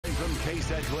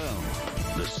KSAT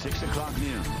 12. The 6 o'clock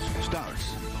news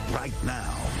starts right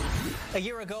now. A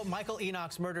year ago, Michael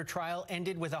Enoch's murder trial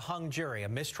ended with a hung jury. A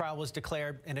mistrial was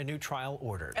declared and a new trial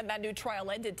ordered. And that new trial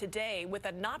ended today with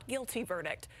a not guilty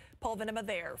verdict. Paul Venema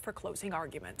there for closing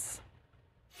arguments.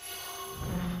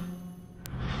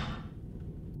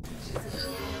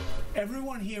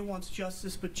 Everyone here wants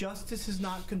justice, but justice is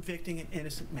not convicting an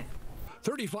innocent man.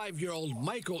 35-year-old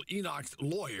Michael Enoch's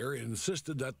lawyer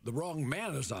insisted that the wrong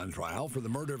man is on trial for the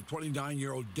murder of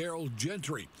 29-year-old Daryl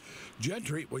Gentry.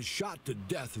 Gentry was shot to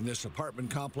death in this apartment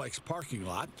complex parking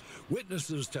lot.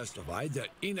 Witnesses testified that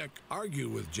Enoch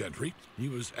argued with Gentry. He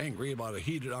was angry about a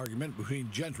heated argument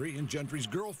between Gentry and Gentry's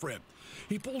girlfriend.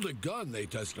 He pulled a gun, they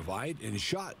testified, and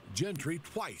shot Gentry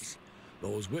twice.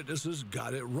 Those witnesses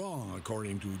got it wrong,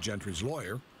 according to Gentry's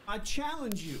lawyer. I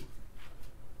challenge you.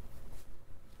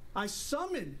 I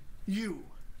summon you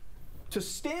to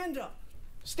stand up.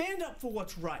 Stand up for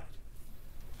what's right.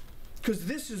 Because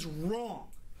this is wrong.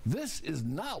 This is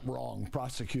not wrong,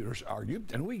 prosecutors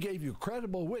argued, and we gave you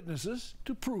credible witnesses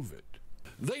to prove it.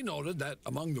 They noted that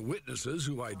among the witnesses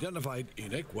who identified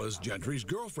Enoch was Gentry's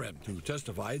girlfriend, who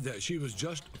testified that she was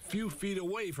just a few feet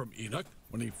away from Enoch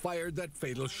when he fired that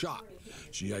fatal shot.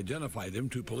 She identified him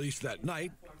to police that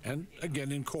night and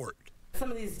again in court.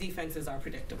 Some of these defenses are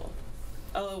predictable.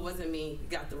 Oh, it wasn't me,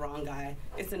 got the wrong guy.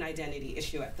 It's an identity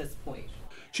issue at this point.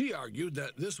 She argued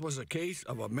that this was a case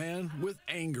of a man with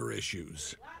anger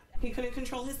issues. He couldn't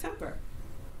control his temper.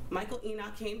 Michael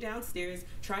Enoch came downstairs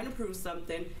trying to prove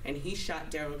something, and he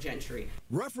shot Daryl Gentry.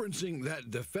 Referencing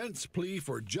that defense plea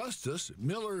for justice,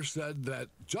 Miller said that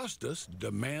justice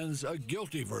demands a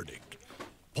guilty verdict.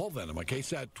 Paul Venema,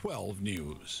 KSAT 12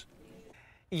 News.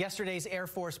 Yesterday's Air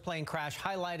Force plane crash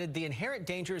highlighted the inherent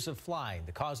dangers of flying.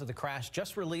 The cause of the crash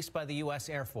just released by the U.S.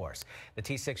 Air Force. The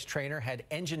T-6 trainer had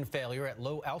engine failure at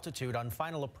low altitude on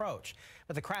final approach.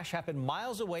 But the crash happened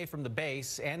miles away from the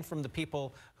base and from the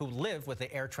people who live with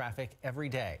the air traffic every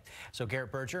day. So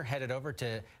Garrett Berger headed over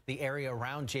to the area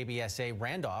around JBSA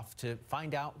Randolph to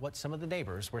find out what some of the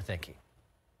neighbors were thinking.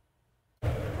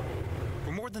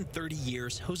 For more than 30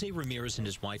 years, Jose Ramirez and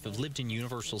his wife have lived in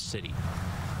Universal City,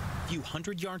 a few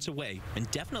hundred yards away and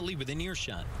definitely within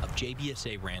earshot of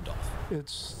JBSA Randolph.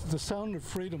 It's the sound of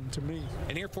freedom to me.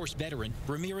 An Air Force veteran,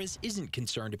 Ramirez isn't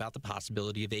concerned about the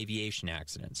possibility of aviation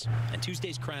accidents, and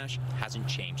Tuesday's crash hasn't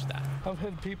changed that. I've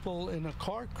had people in a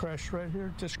car crash right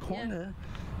here at this corner.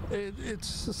 Yeah.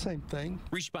 It's the same thing.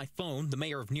 Reached by phone, the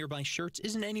mayor of nearby Schertz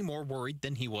isn't any more worried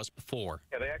than he was before.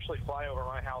 Yeah, they actually fly over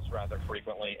my house rather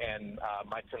frequently, and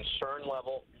my concern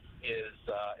level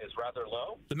is rather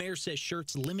low. The mayor says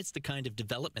Schertz limits the kind of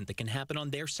development that can happen on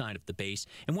their side of the base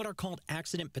in what are called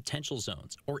accident potential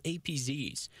zones, or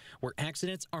APZs, where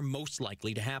accidents are most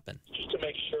likely to happen. Just to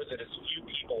make sure that as few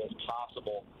people as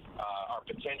possible are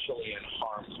potentially in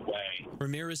harm's way.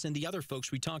 Ramirez and the other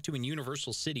folks we talked to in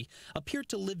Universal City appeared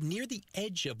to live near the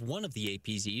edge of one of the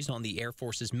APZs on the Air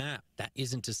Force's map. That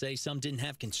isn't to say some didn't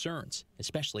have concerns,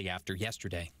 especially after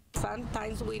yesterday.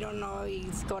 Sometimes we don't know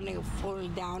it's going to fall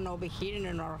down over here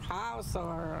in our house,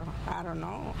 or I don't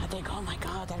know. I think, oh my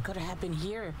God, that could have happened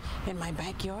here in my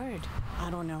backyard. I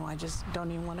don't know. I just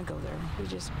don't even want to go there. We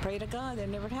just pray to God that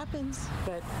never happens,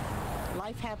 but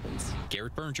life happens.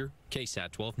 Garrett Berger,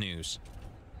 KSAT 12 News.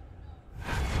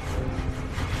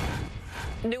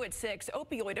 New at 6,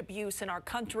 opioid abuse in our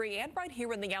country and right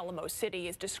here in the Alamo City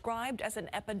is described as an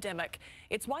epidemic.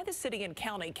 It's why the city and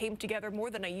county came together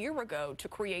more than a year ago to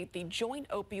create the Joint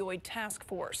Opioid Task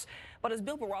Force. But as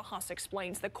Bill Barajas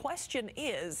explains, the question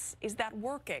is that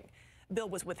working? Bill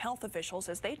was with health officials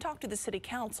as they talked to the city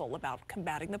council about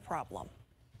combating the problem.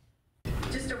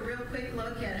 Just a real quick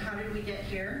look at how did we get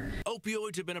here.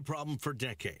 Opioids have been a problem for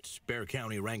decades. Bexar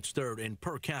County ranks third in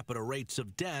per capita rates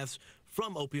of deaths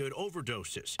from opioid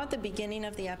overdoses. At the beginning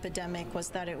of the epidemic was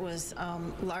that it was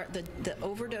the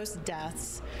overdose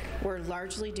deaths were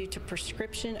largely due to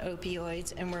prescription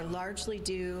opioids and were largely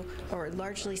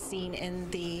seen in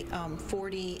the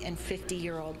 40 and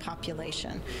 50-year-old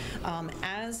population.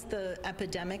 As the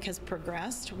epidemic has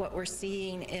progressed, what we're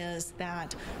seeing is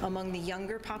that among the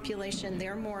younger population,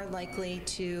 they're more likely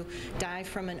to die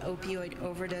from an opioid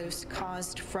overdose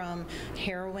caused from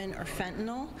heroin or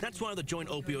fentanyl. That's why the Joint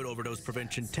Opioid Overdose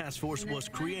Prevention Task Force was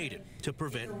created to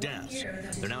prevent deaths.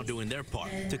 They're now doing their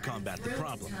part to combat the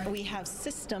problem. We have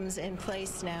systems in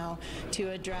place now to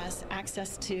address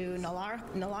access to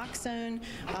naloxone,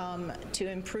 to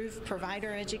improve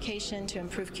provider education, to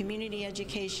improve community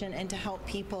education, and to help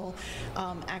people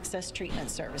access treatment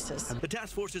services. The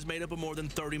task force is made up of more than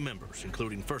 30 members,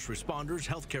 including first responders,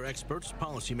 healthcare experts,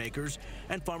 policymakers,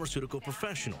 and pharmaceutical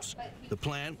professionals. The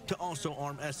plan to also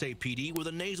arm SAPD with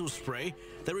a nasal spray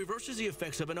that reverses the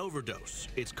effects of an overdose.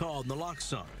 It's called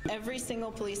naloxone. Every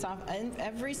single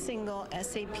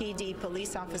SAPD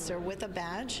police officer with a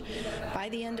badge by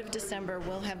the end of December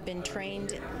will have been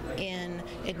trained in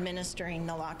administering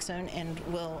naloxone and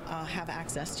will have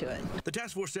access to it. The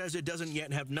task force says it doesn't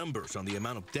yet have numbers on the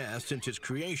amount of deaths since its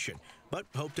creation, but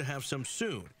hope to have some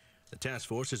soon. The task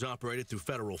force has operated through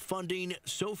federal funding.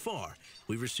 So far,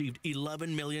 we've received $11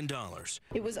 million.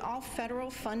 It was all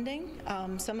federal funding.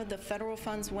 Some of the federal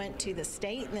funds went to the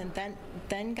state and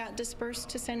then got dispersed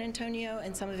to San Antonio,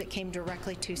 and some of it came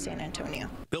directly to San Antonio.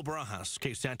 Bill Barajas,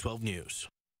 KSAT 12 News.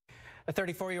 A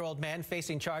 34-year-old man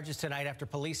facing charges tonight after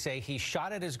police say he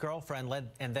shot at his girlfriend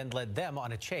and then led them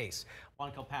on a chase.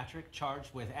 Juan Kilpatrick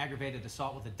charged with aggravated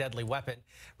assault with a deadly weapon,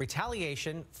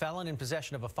 retaliation, felon in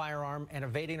possession of a firearm, and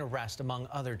evading arrest, among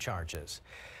other charges.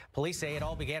 Police say it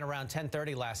all began around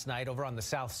 10:30 last night over on the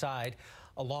south side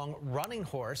along Running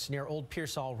Horse near Old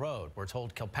Pearsall Road. We're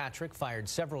told Kilpatrick fired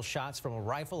several shots from a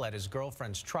rifle at his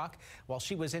girlfriend's truck while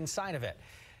she was inside of it.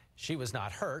 She was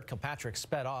not hurt. Kilpatrick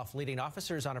sped off, leading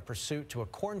officers on a pursuit to a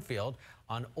cornfield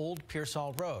on Old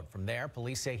Pearsall Road. From there,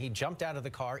 police say he jumped out of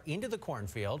the car into the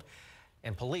cornfield,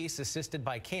 and police, assisted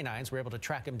by canines, were able to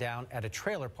track him down at a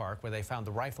trailer park where they found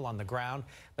the rifle on the ground,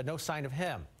 but no sign of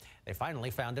him. They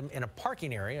finally found him in a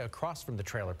parking area across from the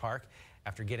trailer park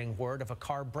after getting word of a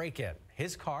car break-in.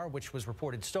 His car, which was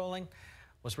reported stolen,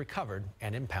 was recovered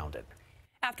and impounded.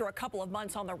 After a couple of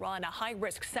months on the run, a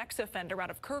high-risk sex offender out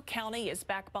of Kerr County is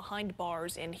back behind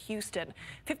bars in Houston.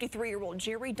 53-year-old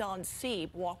Jerry Don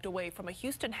Sieb walked away from a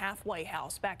Houston halfway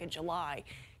house back in July.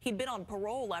 He'd been on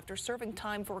parole after serving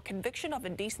time for a conviction of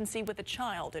indecency with a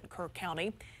child in Kerr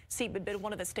County. Sieb had been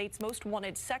one of the state's most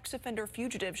wanted sex offender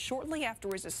fugitives shortly after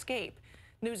his escape.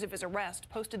 News of his arrest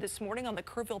posted this morning on the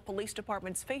Kerrville Police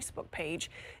Department's Facebook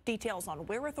page. Details on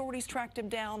where authorities tracked him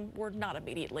down were not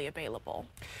immediately available.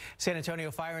 San Antonio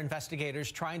fire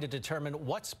investigators trying to determine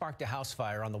what sparked a house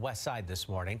fire on the west side this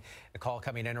morning. The call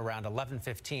coming in around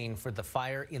 11:15 for the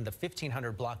fire in the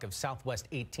 1500 block of Southwest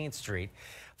 18th Street.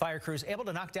 Fire crews able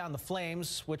to knock down the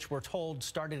flames, which we're told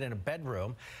started in a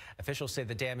bedroom. Officials say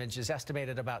the damage is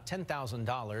estimated about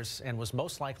 $10,000 and was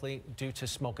most likely due to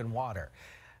smoke and water.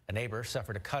 A neighbor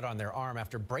suffered a cut on their arm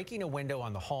after breaking a window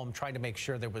on the home, trying to make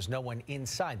sure there was no one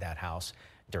inside that house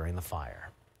during the fire.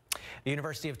 The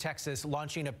University of Texas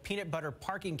launching a peanut butter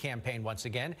parking campaign once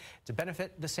again to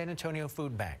benefit the San Antonio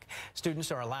Food Bank.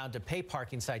 Students are allowed to pay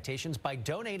parking citations by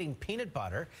donating peanut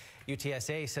butter.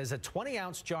 UTSA says a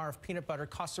 20-ounce jar of peanut butter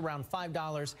costs around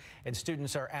 $5, and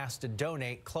students are asked to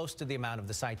donate close to the amount of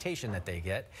the citation that they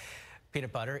get.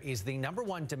 Peanut butter is the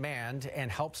 #1 demand and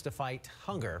helps to fight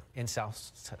hunger in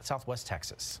Southwest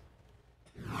Texas.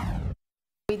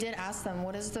 We did ask them,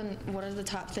 what are the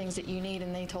top things that you need,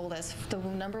 and they told us the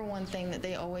 #1 thing that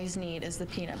they always need is the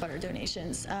peanut butter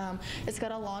donations. It's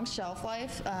got a long shelf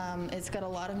life. It's got a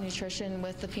lot of nutrition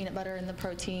with the peanut butter and the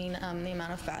protein, the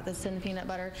amount of fat that's in the peanut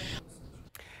butter.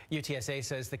 UTSA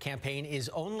says the campaign is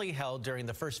only held during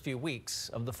the first few weeks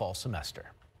of the fall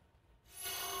semester.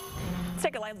 Let's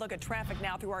take a live look at traffic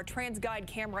now through our TransGuide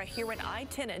camera here in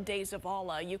I-10 in De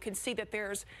Zavala. You can see that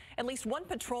there's at least one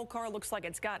patrol car. Looks like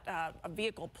it's got a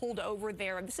vehicle pulled over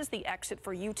there. This is the exit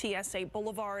for UTSA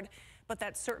Boulevard, but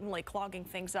that's certainly clogging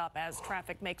things up as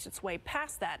traffic makes its way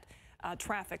past that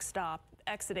traffic stop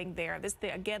exiting there.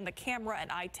 Again, the camera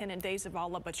at I-10 in De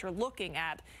Zavala, but you're looking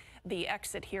at the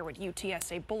exit here at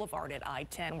UTSA Boulevard at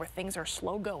I-10 where things are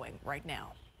slow going right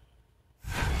now.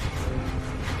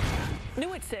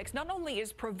 New at 6, not only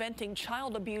is preventing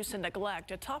child abuse and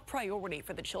neglect a top priority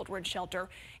for the Children's Shelter,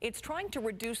 it's trying to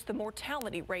reduce the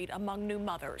mortality rate among new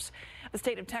mothers. The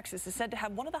state of Texas is said to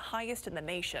have one of the highest in the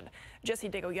nation. Jesse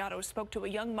DeGollado spoke to a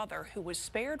young mother who was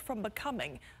spared from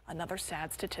becoming another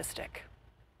sad statistic.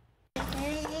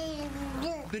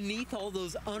 Beneath all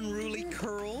those unruly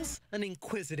curls, an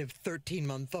inquisitive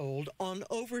 13-month-old on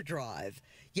overdrive.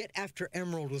 Yet after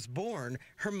Emerald was born,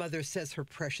 her mother says her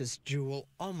precious jewel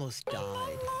almost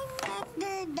died.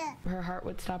 Her heart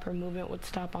would stop, her movement would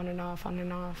stop, on and off, on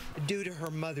and off. Due to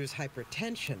her mother's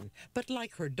hypertension, but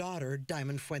like her daughter,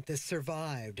 Diamond Fuentes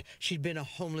survived. She'd been a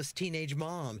homeless teenage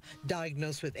mom,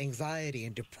 diagnosed with anxiety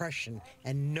and depression,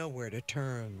 and nowhere to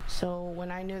turn. So when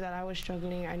I knew that I was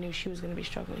struggling, I knew she was going to be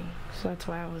struggling. So that's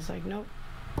why I was like, nope.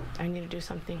 I need to do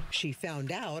something. She found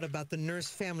out about the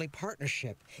nurse-family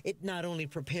partnership. It not only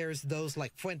prepares those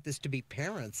like Fuentes to be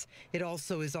parents, it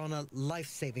also is on a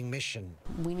life-saving mission.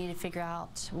 We need to figure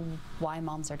out why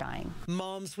moms are dying.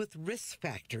 Moms with risk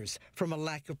factors from a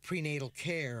lack of prenatal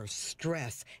care,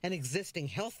 stress, and existing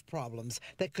health problems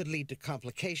that could lead to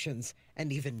complications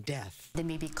and even death. They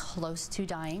may be close to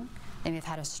dying. They may have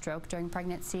had a stroke during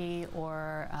pregnancy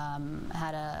or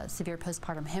had a severe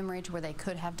postpartum hemorrhage where they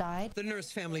could have died. The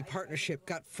nurse-family partnership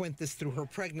got Fuentes through her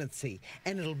pregnancy,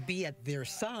 and it'll be at their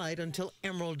side until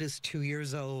Emerald is 2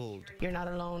 years old. You're not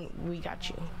alone. We got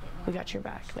you. We got your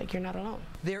back. Like, you're not alone.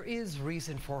 There is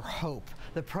reason for hope.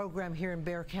 The program here in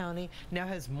Bexar County now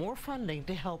has more funding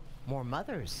to help more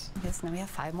mothers. Yes, now we have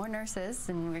 5 more nurses,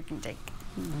 and we can take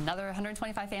another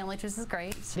 125 families, which is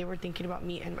great. They were thinking about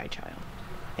me and my child.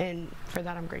 And for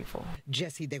that, I'm grateful.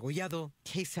 Jesse Degollado,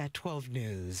 KSAT 12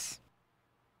 News.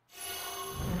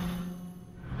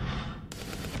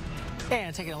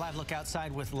 And taking a live look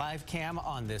outside with live cam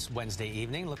on this Wednesday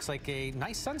evening. Looks like a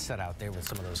nice sunset out there with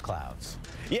some of those clouds.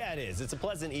 Yeah, it is. It's a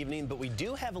pleasant evening, but we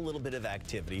do have a little bit of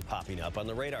activity popping up on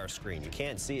the radar screen. You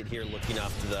can't see it here looking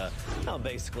off to the, well,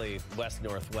 basically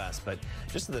west-northwest, but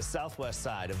just to the southwest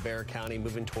side of Bexar County,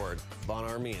 moving toward Von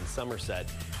Army and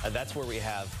Somerset. That's where we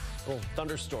have a little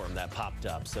thunderstorm that popped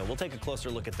up. So we'll take a closer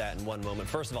look at that in one moment.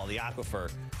 First of all, the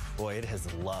aquifer, boy, it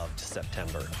has loved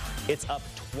September. It's up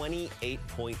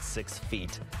 28.6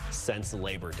 feet since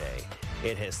Labor Day.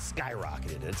 It has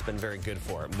skyrocketed. It's been very good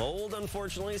for it. Mold,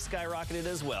 unfortunately, skyrocketed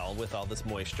as well with all this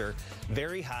moisture.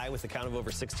 Very high with a count of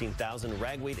over 16,000.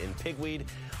 Ragweed and pigweed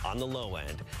on the low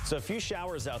end. So a few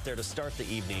showers out there to start the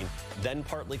evening, then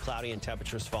partly cloudy and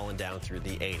temperatures falling down through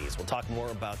the 80s. We'll talk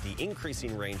more about the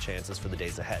increasing rain chances for the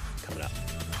days ahead coming up.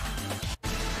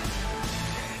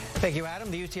 Thank you, Adam.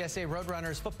 The UTSA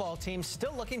Roadrunners football team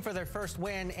still looking for their first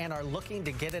win and are looking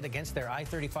to get it against their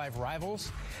I-35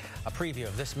 rivals. A preview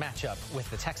of this matchup with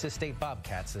the Texas State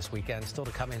Bobcats this weekend still to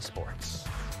come in sports.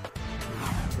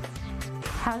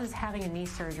 How does having a knee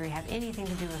surgery have anything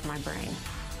to do with my brain?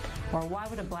 Or why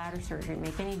would a bladder surgery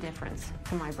make any difference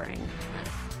to my brain?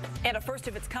 And a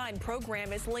first-of-its-kind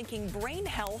program is linking brain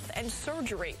health and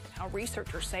surgery. How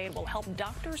researchers say it will help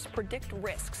doctors predict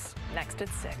risks. Next at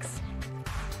 6.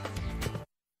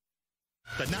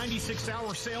 The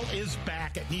 96-hour sale is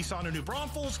back at Nissan of New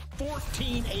Braunfels.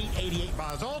 $14,888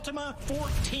 buys Altima,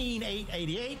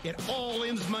 $14,888. It all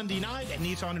ends Monday night at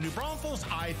Nissan of New Braunfels,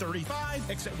 I-35,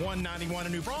 exit 191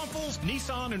 of New Braunfels,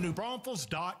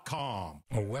 NissanofNewBraunfels.com.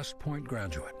 A West Point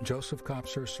graduate, Joseph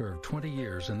Kopser served 20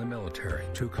 years in the military,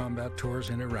 2 combat tours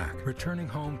in Iraq. Returning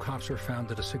home, Kopser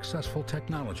founded a successful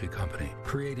technology company,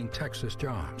 creating Texas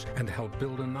jobs, and helped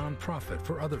build a nonprofit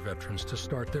for other veterans to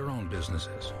start their own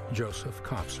businesses. Joseph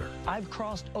Kopser. I've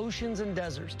crossed oceans and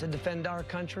deserts to defend our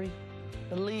country.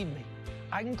 Believe me,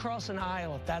 I can cross an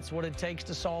aisle if that's what it takes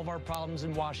to solve our problems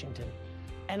in Washington.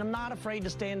 And I'm not afraid to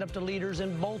stand up to leaders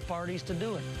in both parties to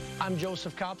do it. I'm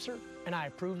Joseph Kopser, and I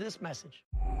approve this message.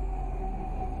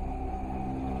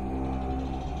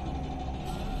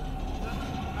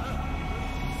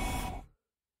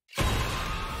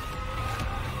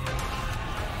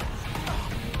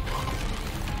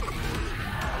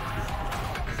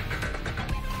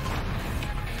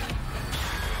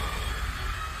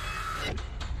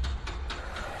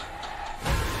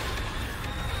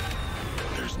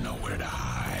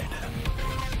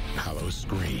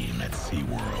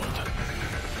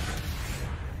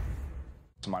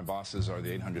 My bosses are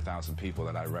the 800,000 people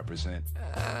that I represent.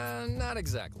 Not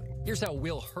exactly. Here's how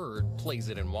Will Hurd plays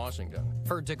it in Washington.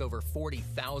 Hurd took over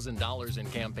 $40,000 in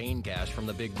campaign cash from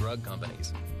the big drug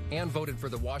companies and voted for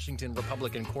the Washington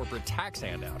Republican corporate tax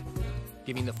handout,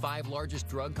 giving the 5 largest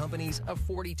drug companies a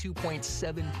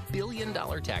 $42.7 billion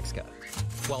tax cut,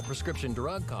 while prescription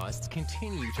drug costs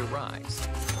continue to rise.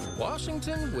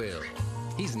 Washington Will.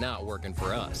 He's not working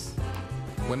for us.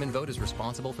 Women Vote is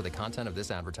responsible for the content of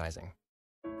this advertising.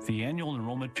 The annual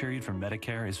enrollment period for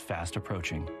Medicare is fast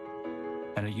approaching.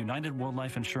 And at United World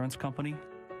Life Insurance Company,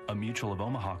 a Mutual of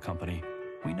Omaha company,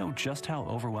 we know just how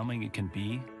overwhelming it can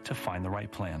be to find the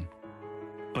right plan.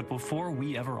 But before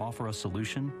we ever offer a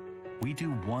solution, we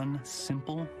do one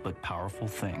simple but powerful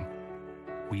thing.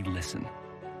 We listen.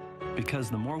 Because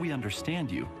the more we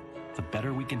understand you, the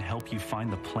better we can help you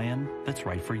find the plan that's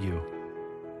right for you.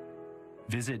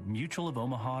 Visit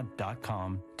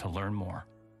mutualofomaha.com to learn more.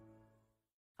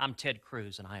 I'm Ted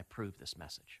Cruz, and I approve this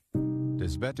message.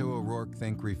 Does Beto O'Rourke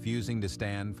think refusing to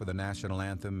stand for the national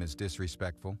anthem is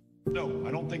disrespectful? No,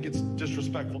 I don't think it's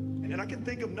disrespectful. And I can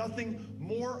think of nothing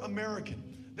more American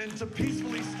than to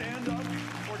peacefully stand up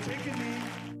or take a knee.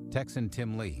 Texan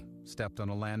Tim Lee stepped on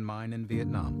a landmine in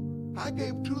Vietnam. I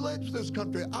gave 2 legs to this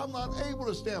country. I'm not able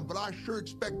to stand, but I sure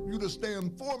expect you to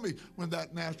stand for me when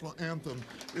that national anthem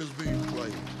is being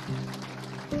played.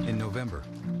 In November,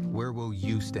 where will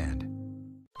you stand?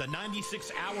 The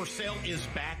 96-hour sale is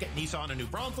back at Nissan of New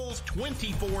Braunfels.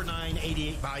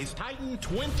 $24,988 buys Titan.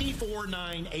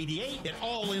 $24,988. It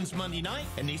all ends Monday night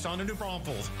at Nissan of New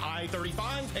Braunfels.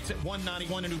 I-35, exit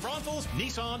 191 in New Braunfels.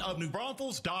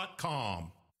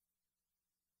 NissanofNewBraunfels.com.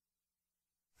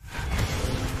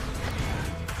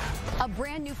 A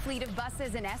brand new fleet of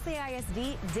buses and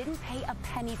SAISD didn't pay a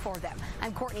penny for them.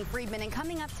 I'm Courtney Friedman, and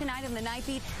coming up tonight on the Night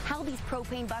Beat, how these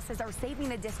propane buses are saving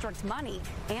the district money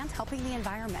and helping the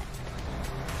environment.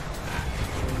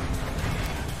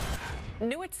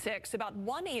 New at 6, about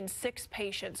 1 in 6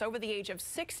 patients over the age of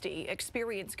 60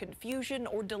 experience confusion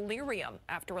or delirium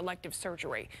after elective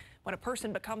surgery. When a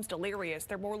person becomes delirious,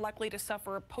 they're more likely to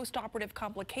suffer postoperative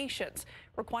complications,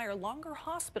 require longer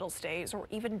hospital stays, or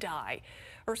even die.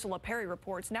 Ursula Perry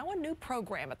reports now a new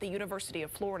program at the University of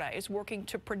Florida is working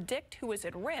to predict who is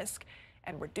at risk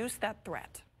and reduce that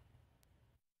threat.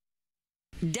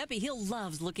 Debbie Hill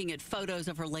loves looking at photos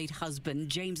of her late husband,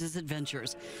 James's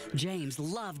adventures. James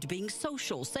loved being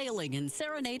social, sailing, and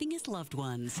serenading his loved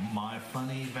ones. My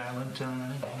funny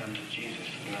Valentine,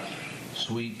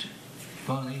 sweet,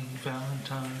 funny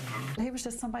Valentine. He was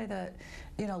just somebody that,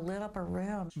 lit up a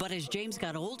room. But as James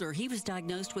got older, he was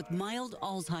diagnosed with mild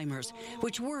Alzheimer's,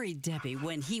 which worried Debbie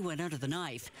when he went under the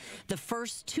knife. The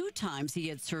first 2 times he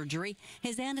had surgery,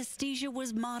 his anesthesia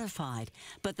was modified.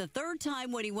 But the 3rd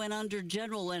time when he went under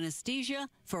general anesthesia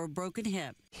for a broken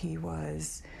hip. He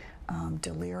was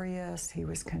delirious, he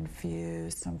was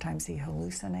confused, sometimes he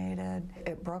hallucinated.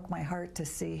 It broke my heart to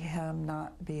see him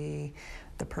not be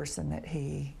the person that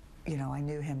he, I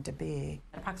knew him to be.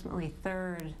 Approximately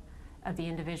 1/3 of the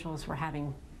individuals were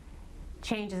having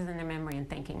changes in their memory and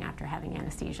thinking after having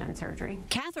anesthesia and surgery.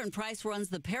 Catherine Price runs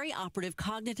the Perioperative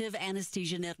Cognitive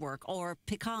Anesthesia Network, or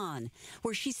PCAN,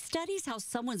 where she studies how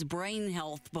someone's brain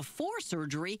health before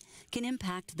surgery can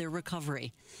impact their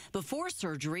recovery. Before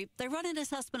surgery, they run an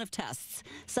assessment of tests,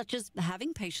 such as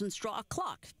having patients draw a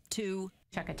clock to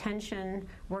check attention,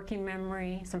 working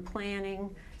memory, some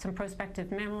planning, some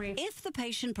prospective memory. If the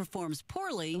patient performs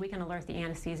poorly, we can alert the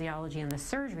anesthesiology and the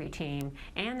surgery team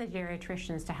and the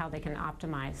geriatricians to how they can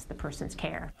optimize the person's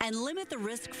care. And limit the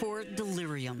risk for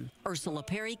delirium. Ursula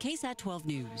Perry, KSAT 12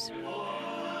 News.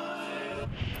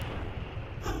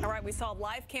 All right, we saw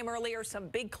live cam earlier, some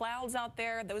big clouds out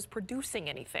there. Are those producing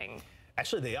anything?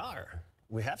 Actually, they are.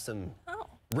 We have some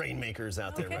rainmakers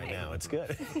out there right now. It's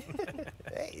good.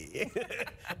 Hey,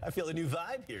 I feel a new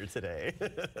vibe here today.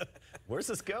 Where's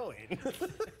this going?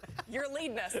 You're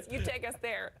leading us. You take us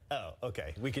there. Oh,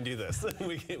 okay. We can do this.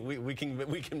 We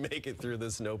can make it through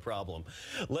this, no problem.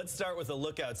 Let's start with a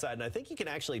look outside, and I think you can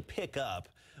actually pick up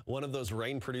one of those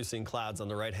rain-producing clouds on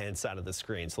the right-hand side of the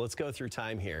screen. So let's go through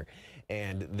time here,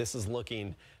 and this is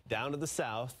looking down to the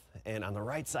south, and on the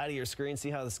right side of your screen, see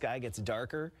how the sky gets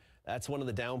darker? That's one of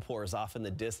the downpours off in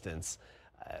the distance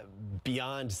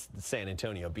beyond San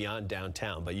Antonio, beyond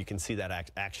downtown, but you can see that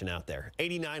action out there.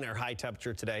 89 our high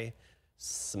temperature today,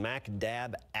 smack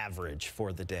dab average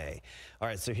for the day. All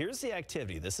right, so here's the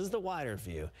activity. This is the wider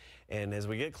view, and as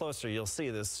we get closer, you'll see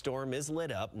this storm is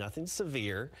lit up, nothing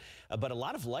severe, but a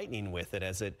lot of lightning with it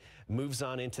as it moves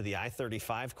on into the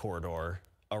I-35 corridor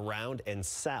around and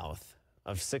south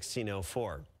of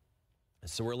 1604.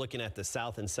 So we're looking at the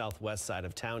south and southwest side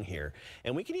of town here.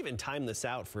 And we can even time this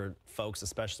out for folks,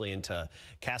 especially into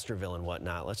Castroville and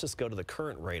whatnot. Let's just go to the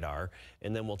current radar,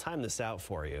 and then we'll time this out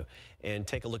for you and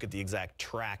take a look at the exact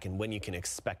track and when you can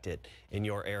expect it in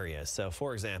your area. So,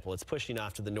 for example, it's pushing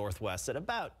off to the northwest at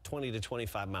about 20 to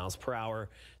 25 miles per hour.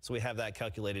 So we have that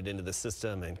calculated into the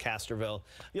system in Castroville.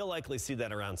 You'll likely see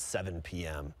that around 7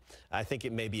 p.m. I think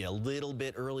it may be a little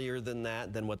bit earlier than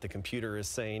that, than what the computer is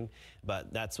saying,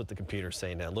 but that's what the computer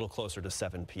saying now, a little closer to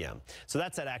 7 p.m. So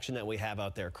that's that action that we have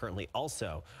out there currently.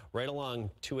 Also, right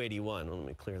along 281, let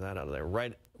me clear that out of there,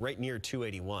 right near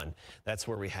 281, that's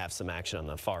where we have some action on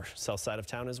the far south side of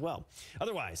town as well.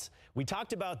 Otherwise, we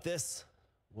talked about this,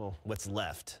 well, what's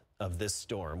left of this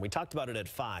storm. We talked about it at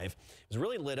 5. It was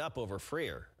really lit up over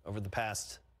Freer over the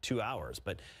past 2 hours,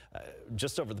 but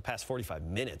just over the past 45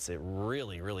 minutes, it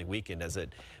really weakened as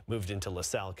it moved into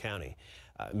LaSalle County,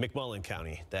 McMullen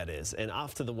County, that is. And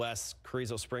off to the west,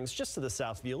 Carrizo Springs, just to the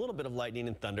south view, a little bit of lightning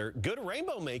and thunder. Good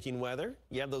rainbow-making weather.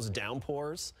 You have those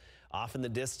downpours off in the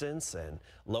distance and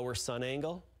lower sun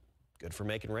angle. Good for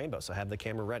making rainbow, so have the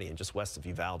camera ready. And just west of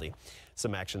Uvalde,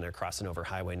 some action there crossing over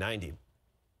Highway 90.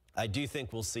 I do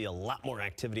think we'll see a lot more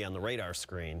activity on the radar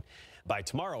screen by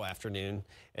tomorrow afternoon,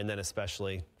 and then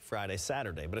especially Friday,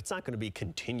 Saturday. But it's not going to be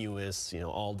continuous,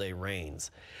 all-day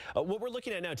rains. What we're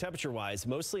looking at now, temperature-wise,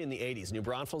 mostly in the 80s. New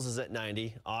Braunfels is at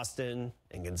 90, Austin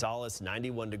and Gonzales,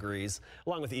 91 degrees,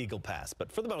 along with Eagle Pass.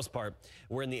 But for the most part,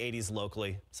 we're in the 80s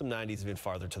locally, some 90s even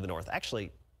farther to the north.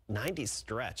 Actually, 90s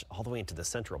stretch all the way into the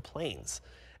Central Plains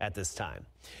at this time.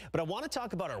 But I want to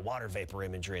talk about our water vapor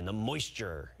imagery and the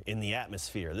moisture in the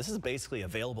atmosphere. This is basically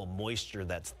available moisture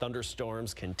that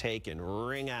thunderstorms can take and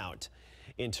wring out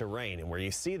into rain. And where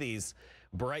you see these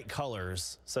bright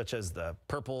colors, such as the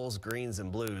purples, greens,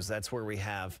 and blues, that's where we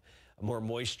have more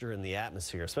moisture in the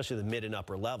atmosphere, especially the mid and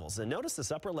upper levels. And notice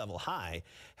this upper level high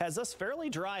has us fairly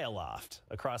dry aloft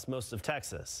across most of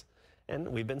Texas. And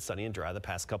we've been sunny and dry the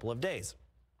past couple of days.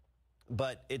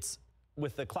 But it's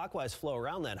with the clockwise flow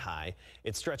around that high,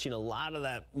 it's stretching a lot of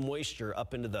that moisture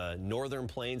up into the northern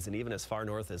plains and even as far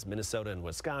north as Minnesota and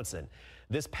Wisconsin.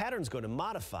 This pattern's going to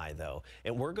modify, though,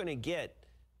 and we're going to get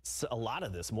a lot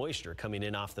of this moisture coming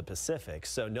in off the Pacific.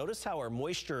 So notice how our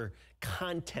moisture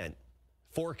content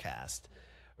forecast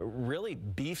really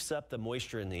beefs up the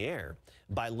moisture in the air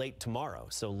by late tomorrow.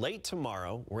 So late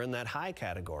tomorrow, we're in that high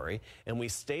category, and we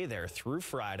stay there through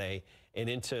Friday and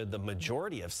into the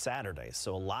majority of Saturday.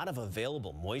 So a lot of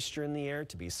available moisture in the air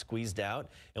to be squeezed out.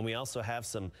 And we also have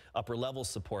some upper level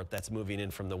support that's moving in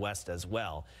from the west as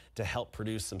well to help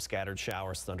produce some scattered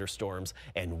showers, thunderstorms,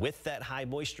 and with that high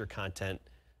moisture content,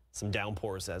 some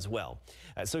downpours as well.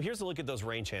 So here's a look at those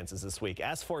rain chances this week.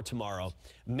 As for tomorrow,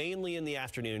 mainly in the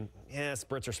afternoon,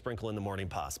 spritz or sprinkle in the morning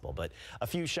possible, but a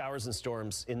few showers and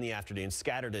storms in the afternoon,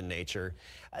 scattered in nature,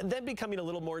 then becoming a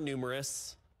little more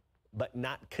numerous, but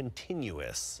not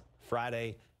continuous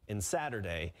Friday and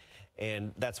Saturday.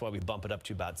 And that's why we bump it up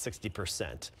to about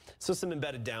 60%. So some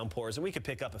embedded downpours, and we could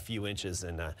pick up a few inches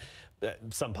in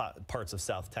some parts of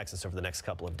South Texas over the next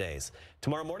couple of days.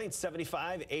 Tomorrow morning,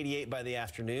 75, 88 by the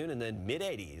afternoon, and then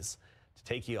mid-80s to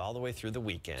take you all the way through the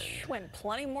weekend. And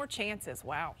plenty more chances.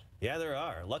 Wow. Yeah, there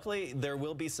are. Luckily, there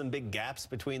will be some big gaps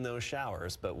between those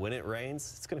showers, but when it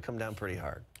rains, it's going to come down pretty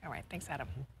hard. All right. Thanks, Adam.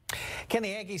 Can the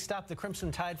Aggies stop the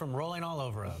Crimson Tide from rolling all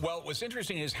over them? Well, what's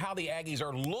interesting is how the Aggies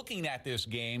are looking at this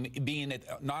game, being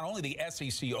not only the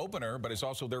SEC opener, but it's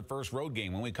also their first road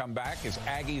game. When we come back, it's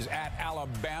Aggies at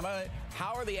Alabama.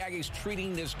 How are the Aggies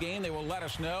treating this game? They will let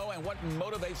us know. And what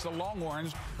motivates the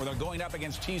Longhorns when they're going up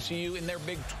against TCU in their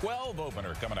Big 12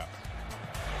 opener coming up.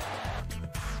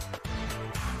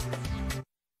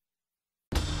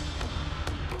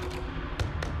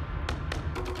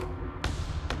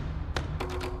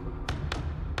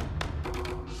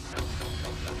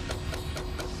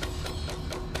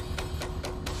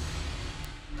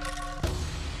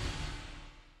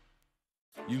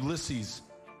 Ulysses,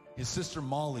 his sister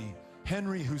Molly,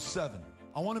 Henry, who's 7.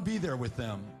 I want to be there with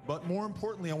them, but more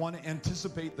importantly, I want to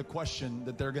anticipate the question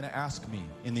that they're going to ask me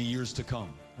in the years to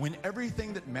come. When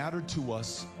everything that mattered to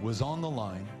us was on the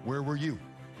line, where were you?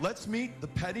 Let's meet the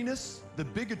pettiness, the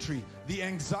bigotry, the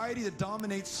anxiety that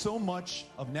dominates so much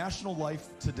of national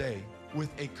life today with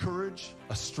a courage,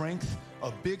 a strength,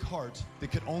 a big heart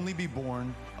that could only be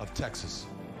born of Texas.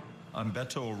 I'm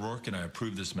Beto O'Rourke, and I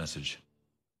approve this message.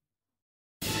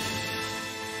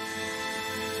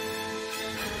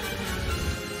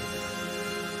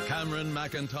 Cameron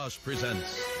McIntosh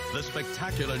presents the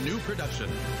spectacular new production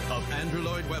of Andrew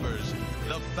Lloyd Webber's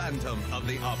The Phantom of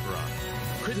the Opera.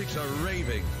 Critics are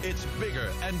raving it's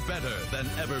bigger and better than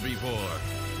ever before.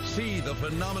 See the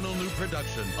phenomenal new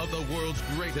production of the world's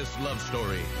greatest love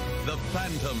story, The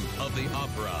Phantom of the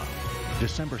Opera.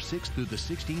 December 6th through the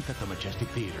 16th at the Majestic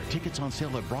Theater. Tickets on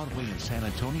sale at Broadway and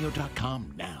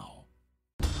SanAntonio.com now.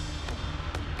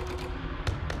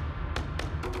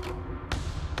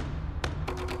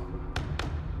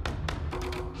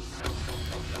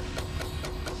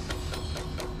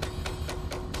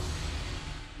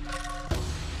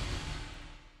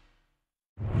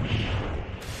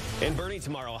 In Boerne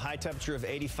tomorrow, a high temperature of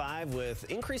 85 with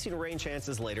increasing rain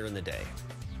chances later in the day.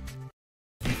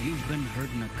 If you've been hurt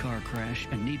in a car crash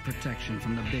and need protection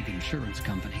from the big insurance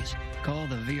companies, call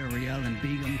the Villarreal and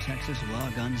Begum, Texas Law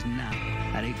Guns now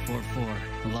at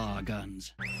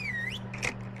 844-LAW-GUNS.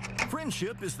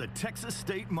 Friendship is the Texas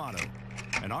state motto,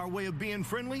 and our way of being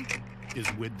friendly is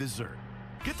with dessert.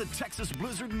 Get the Texas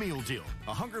Blizzard Meal Deal.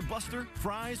 A Hunger Buster,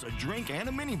 fries, a drink, and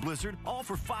a mini Blizzard, all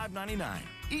for $5.99.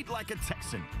 Eat like a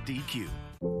Texan. DQ.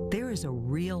 There is a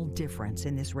real difference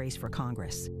in this race for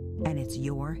Congress, and it's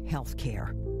your health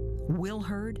care. Will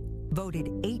Hurd voted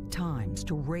 8 times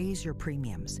to raise your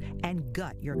premiums and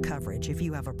gut your coverage if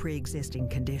you have a pre-existing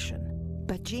condition.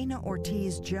 But Gina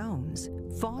Ortiz-Jones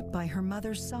fought by her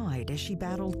mother's side as she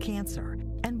battled cancer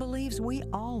and believes we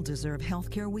all deserve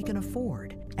health care we can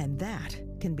afford. And that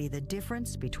can be the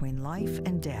difference between life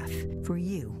and death for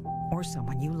you or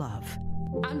someone you love.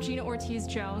 I'm Gina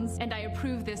Ortiz-Jones, and I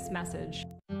approve this message.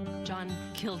 John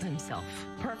killed himself.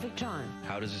 Perfect John.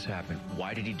 How does this happen?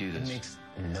 Why did he do this? It makes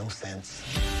no sense.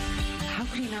 How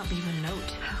could he not leave a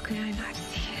note? How could I not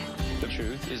see it? The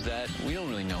truth is that we don't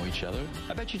really know each other.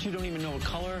 I bet you two don't even know what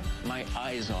color my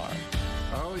eyes are.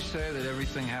 I always say that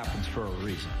everything happens for a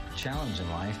reason. The challenge in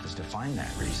life is to find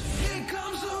that reason. Here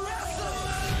comes the wrestler!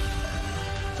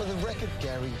 For the record,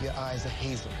 Gary, your eyes are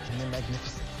hazel and they're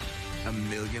magnificent. A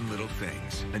Million Little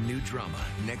Things, a new drama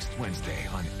next Wednesday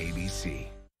on ABC.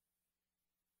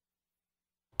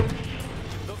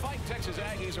 The Fight Texas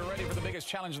Aggies are ready for the biggest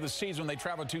challenge of the season when they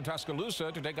travel to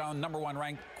Tuscaloosa to take on #1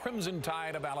 ranked Crimson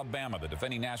Tide of Alabama. The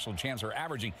defending national champs are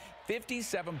averaging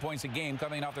 57 points a game,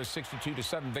 coming off their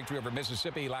 62-7 victory over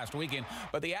Mississippi last weekend.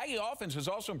 But the Aggie offense has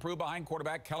also improved behind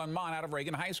quarterback Kellen Mond out of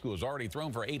Reagan High School. He's already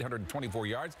thrown for 824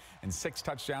 yards and 6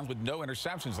 touchdowns with no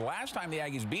interceptions. The last time the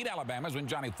Aggies beat Alabama is when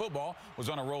Johnny Football was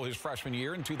on a roll his freshman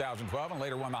year in 2012 and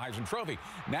later won the Heisman Trophy.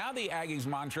 Now the Aggies'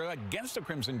 mantra against the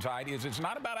Crimson Tide is it's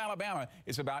not about Alabama,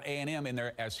 it's about A&M in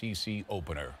their SEC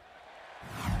opener.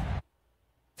 I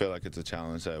feel like it's a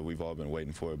challenge that we've all been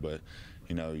waiting for, but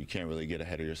you know, you can't really get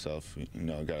ahead of yourself. You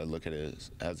know, got to look at it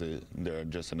as they're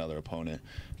just another opponent.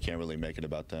 You can't really make it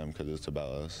about them because it's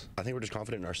about us. I think we're just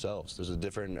confident in ourselves. There's a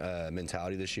different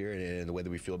mentality this year, and the way that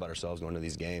we feel about ourselves going into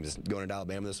these games. Going into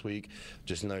Alabama this week,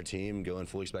 just another team going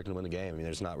fully expecting to win the game. I mean,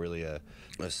 there's not really a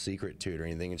secret to it or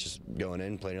anything. It's just going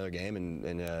in, playing another game, and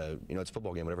you know, it's a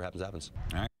football game. Whatever happens, happens.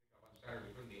 All right. Saturday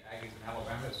between the Aggies and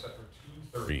Alabama is set for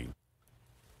 2:30.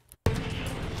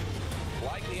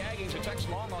 Like the Aggies, the Texas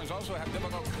Longhorns also have a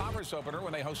difficult conference opener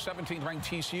when they host 17th-ranked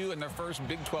TCU in their first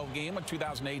Big 12 game of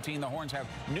 2018. The Horns have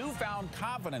newfound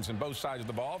confidence in both sides of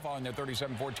the ball following their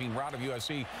 37-14 rout of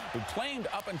USC, who claimed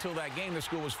up until that game the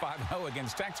school was 5-0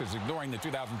 against Texas, ignoring the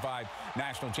 2005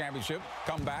 national championship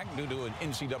comeback due to an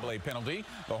NCAA penalty.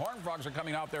 The Horned Frogs are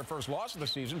coming off their first loss of the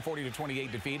season,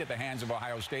 40-28 defeat at the hands of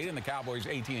Ohio State in the Cowboys'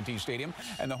 AT&T Stadium.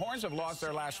 And the Horns have lost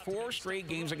their last 4 straight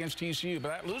games against TCU. But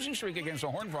that losing streak against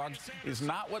the Horned Frogs is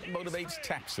not what motivates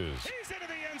Texas. He's into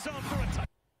the end zone for a touchdown.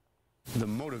 The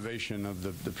motivation of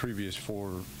the previous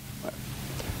 4,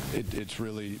 it's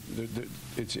really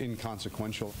it's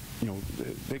inconsequential. You know,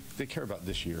 they care about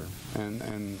this year,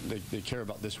 and they care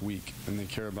about this week, and they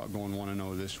care about going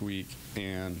 1-0 this week,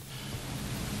 and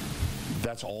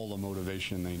that's all the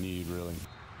motivation they need, really.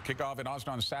 Kickoff in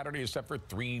Austin on Saturday is set for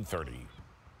 3:30.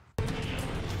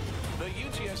 The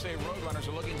UTSA Roadrunners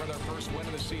are looking for their first win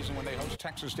of the season when they host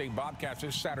Texas State Bobcats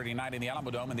this Saturday night in the Alamo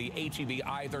Dome in the HEB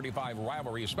I-35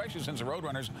 rivalry, especially since the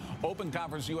Roadrunners open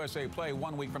Conference USA play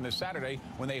 1 week from this Saturday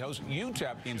when they host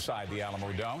UTEP inside the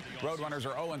Alamo Dome. Roadrunners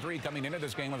are 0-3 coming into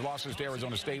this game with losses to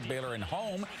Arizona State, Baylor at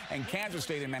home, and Kansas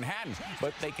State in Manhattan.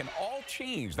 But they can all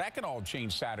change. That can all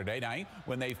change Saturday night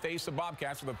when they face the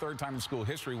Bobcats for the 3rd time in school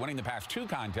history, winning the past 2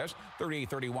 contests,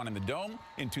 38-31 in the Dome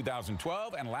in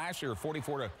 2012 and last year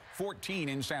 44-14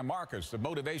 in San Marcos. The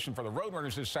motivation for the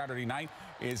Roadrunners this Saturday night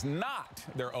is not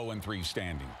their 0-3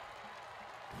 standing.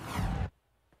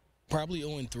 Probably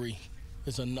 0-3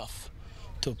 is enough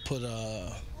to put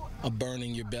a burn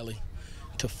in your belly,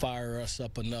 to fire us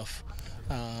up enough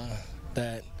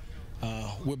that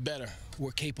we're better,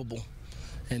 we're capable.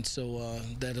 And so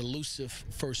that elusive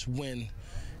first win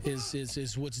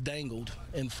is what's dangled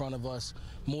in front of us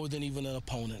more than even an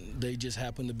opponent. They just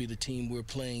happen to be the team we're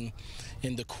playing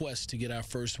in the quest to get our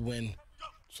first win.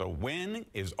 So win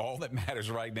is all that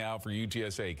matters right now for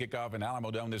UTSA. Kickoff in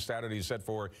Alamo Dome this Saturday is set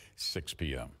for 6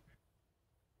 p.m.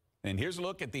 And here's a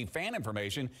look at the fan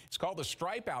information. It's called the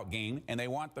Stripe Out game, and they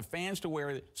want the fans to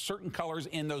wear certain colors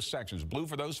in those sections. Blue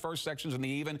for those first sections in the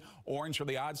even, orange for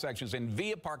the odd sections. And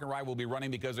Via Park and Ride will be running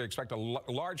because they expect a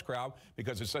large crowd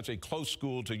because it's such a close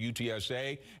school to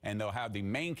UTSA. And they'll have the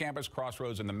main campus,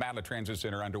 Crossroads, and the Matla Transit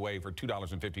Center underway for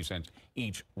 $2.50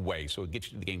 each way. So it gets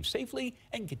you to the game safely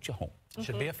and get you home.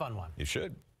 Should be a fun one. It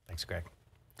should. Thanks, Greg.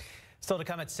 Still to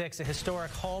come at 6, a historic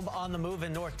home on the move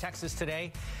in North Texas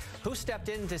today. Who stepped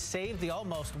in to save the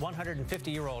almost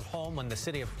 150-year-old home when the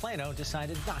city of Plano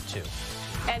decided not to?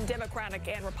 And Democratic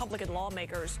and Republican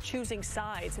lawmakers choosing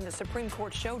sides in the Supreme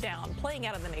Court showdown playing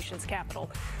out in the nation's capital.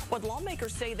 What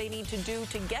lawmakers say they need to do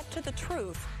to get to the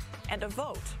truth and a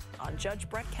vote on Judge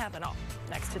Brett Kavanaugh.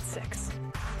 Next at 6.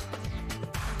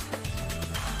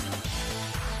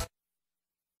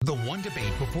 The one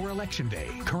debate before Election Day.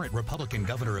 Current Republican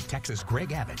Governor of Texas,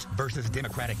 Greg Abbott, versus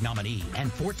Democratic nominee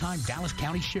and four-time Dallas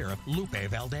County Sheriff, Lupe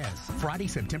Valdez. Friday,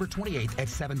 September 28th at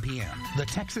 7 p.m. The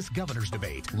Texas Governor's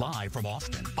Debate, live from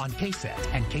Austin on KSAT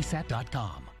and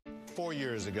KSAT.com. 4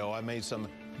 years ago, I made some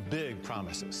big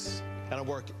promises, and I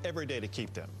work every day to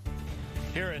keep them.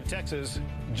 Here in Texas,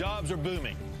 jobs are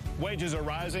booming, wages are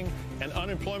rising, and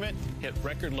unemployment hit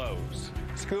record lows.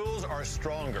 Schools are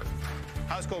stronger.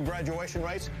 High school graduation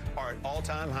rates are at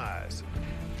all-time highs.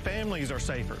 Families are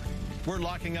safer. We're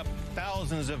locking up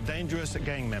thousands of dangerous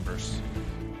gang members.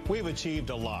 We've achieved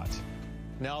a lot.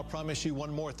 Now I'll promise you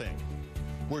one more thing.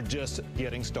 We're just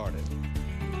getting started.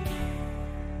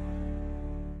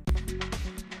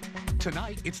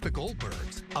 Tonight, it's The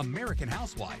Goldbergs, American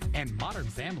Housewife, and Modern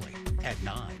Family. At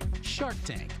 9, Shark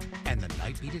Tank, and The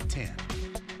Night Beat at 10.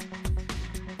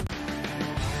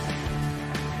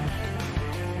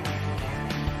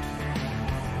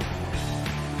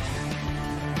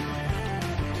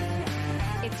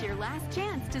 It's your last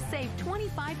chance to save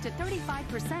 25 to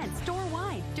 35%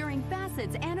 store-wide during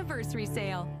Bassett's anniversary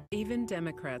sale. Even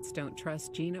Democrats don't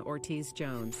trust Gina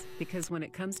Ortiz-Jones because when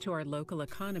it comes to our local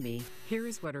economy, here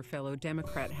is what her fellow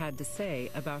Democrat had to say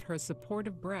about her support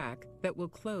of BRAC that will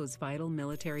close vital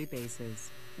military bases.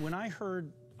 When I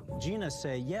heard Gina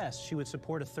say yes, she would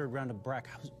support a third round of BRAC,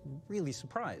 I was really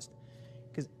surprised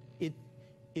because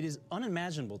it is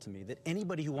unimaginable to me that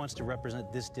anybody who wants to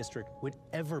represent this district would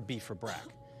ever be for BRAC.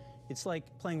 It's like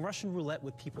playing Russian roulette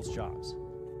with people's jobs.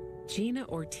 Gina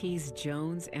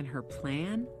Ortiz-Jones and her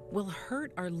plan will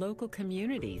hurt our local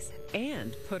communities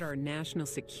and put our national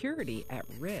security at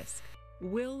risk.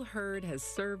 Will Hurd has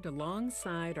served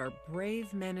alongside our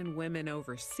brave men and women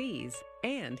overseas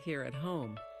and here at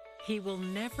home. He will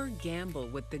never gamble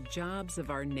with the jobs of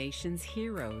our nation's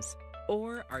heroes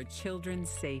or our children's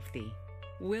safety.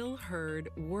 Will Hurd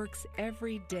works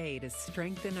every day to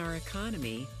strengthen our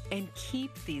economy and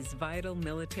keep these vital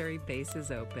military bases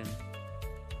open.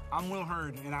 I'm Will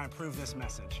Hurd, and I approve this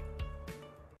message.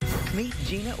 Meet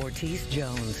Gina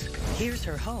Ortiz-Jones. Here's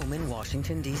her home in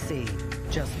Washington, D.C.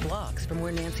 Just blocks from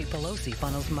where Nancy Pelosi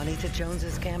funnels money to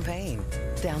Jones's campaign.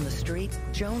 Down the street,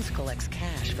 Jones collects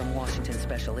cash from Washington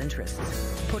special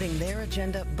interests, putting their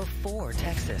agenda before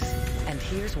Texas. And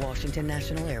here's Washington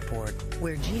National Airport,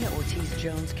 where Gina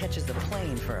Ortiz-Jones catches a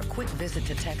plane for a quick visit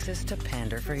to Texas to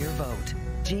pander for your vote.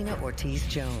 Gina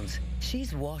Ortiz-Jones.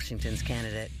 She's Washington's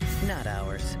candidate, not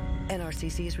ours.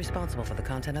 NRCC is responsible for the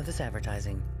content of this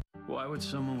advertising. Why would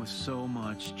someone with so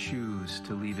much choose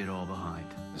to leave it all behind?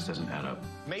 This doesn't add up.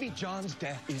 Maybe John's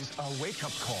death is a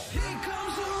wake-up call.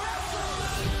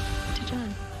 To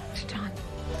John. To John.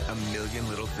 A Million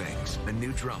Little Things, a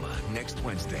new drama next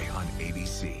Wednesday on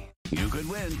ABC. You could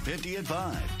win 50 at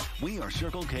 5. We are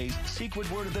Circle K's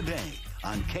secret word of the day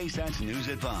on KSAT's News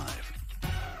at 5.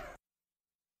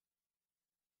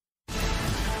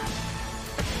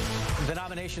 The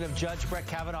nomination of Judge Brett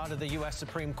Kavanaugh to the U.S.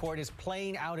 Supreme Court is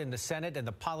playing out in the Senate, and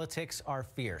the politics are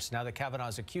fierce. Now that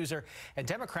Kavanaugh's accuser and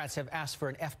Democrats have asked for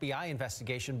an FBI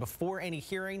investigation before any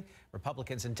hearing,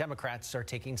 Republicans and Democrats are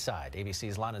taking side.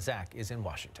 ABC's Lana Zach is in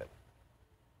Washington.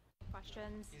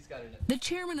 The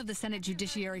chairman of the Senate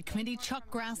Judiciary Committee, Chuck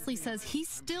Grassley, says he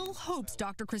still hopes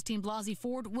Dr. Christine Blasey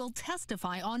Ford will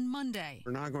testify on Monday.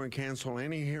 We're not going to cancel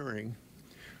any hearing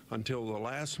until the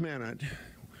last minute.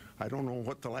 I don't know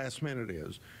what the last minute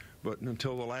is, but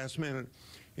until the last minute,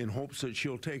 in hopes that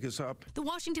she'll take us up. The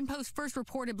Washington Post first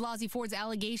reported Blasey Ford's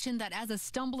allegation that as a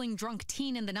stumbling drunk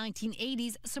teen in the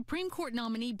 1980s, Supreme Court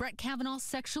nominee Brett Kavanaugh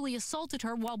sexually assaulted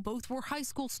her while both were high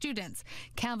school students.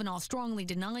 Kavanaugh strongly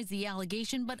denies the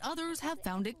allegation, but others have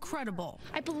found it credible.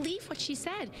 I believe what she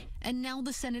said. And now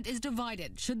the Senate is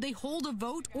divided. Should they hold a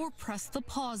vote or press the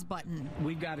pause button?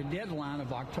 We've got a deadline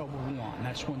of October 1.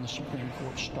 That's when the Supreme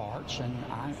Court starts, and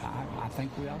I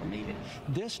think we ought to meet it.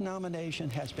 This nomination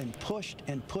has been pushed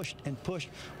and pushed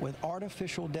with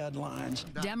artificial deadlines.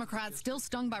 Democrats, still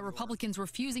stung by Republicans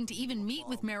refusing to even meet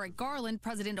with Merrick Garland,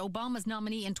 President Obama's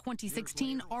nominee in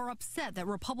 2016, are upset that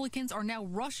Republicans are now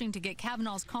rushing to get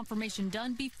Kavanaugh's confirmation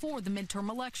done before the midterm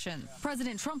election.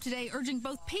 President Trump today urging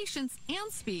both patience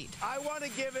and speed. I want to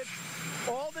give it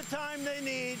all the time they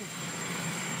need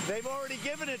They've already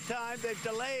given it time. They've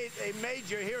delayed a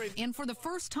major hearing. And for the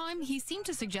first time, he seemed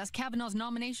to suggest Kavanaugh's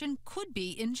nomination could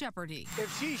be in jeopardy.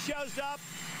 If she shows up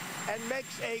and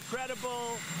makes a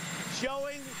credible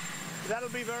showing, that'll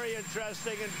be very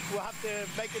interesting, and we'll have to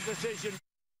make a decision.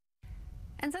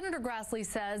 And Senator Grassley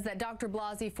says that Dr.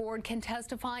 Blasey Ford can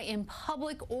testify in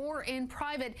public or in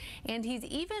private, and he's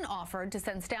even offered to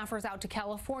send staffers out to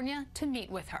California to meet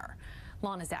with her.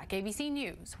 Lana Zach, ABC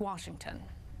News, Washington.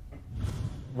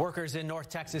 Workers in North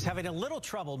Texas having a little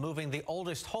trouble moving the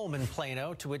oldest home in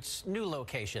Plano to its new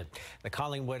location. The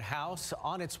Collingwood house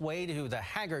on its way to the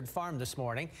Haggard farm this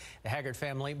morning. The Haggard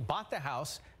family bought the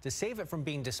house to save it from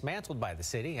being dismantled by the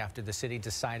city after the city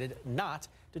decided not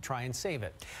to try and save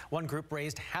it. One group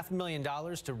raised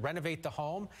 $500,000 to renovate the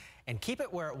home and keep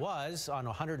it where it was on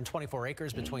 124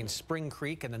 acres between Spring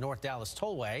Creek and the North Dallas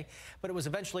Tollway, but it was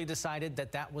eventually decided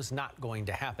that that was not going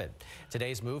to happen.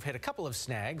 Today's move hit a couple of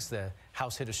snags. The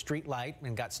house hit a street light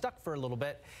and got stuck for a little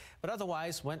bit, but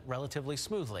otherwise went relatively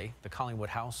smoothly. The Collingwood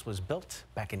house was built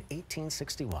back in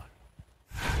 1861.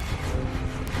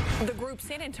 The group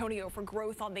San Antonio for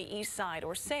Growth on the East Side,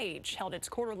 or SAGE, held its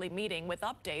quarterly meeting with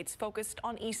updates focused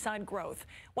on East Side growth.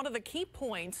 One of the key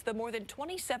points, the more than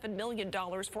 $27 million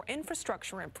for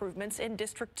infrastructure improvements in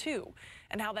District 2,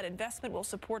 and how that investment will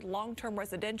support long-term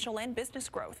residential and business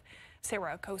growth.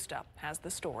 Sarah Acosta has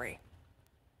the story.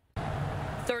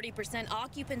 30%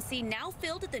 occupancy now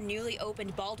filled at the newly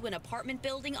opened Baldwin apartment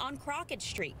building on Crockett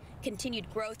Street.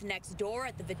 Continued growth next door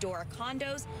at the Vidora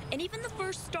condos, and even the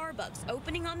first Starbucks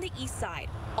opening on the east side.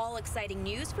 All exciting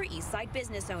news for east side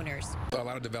business owners. A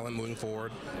lot of development moving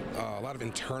forward, a lot of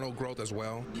internal growth as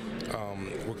well.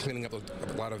 We're cleaning up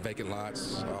a lot of vacant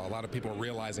lots. A lot of people are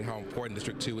realizing how important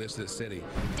District 2 is to the city.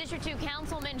 District 2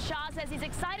 Councilman Shaw says he's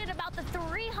excited about the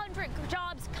 300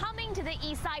 jobs coming to the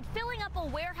east side, filling up a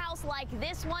warehouse like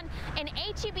this one, an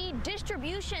H-E-B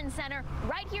distribution center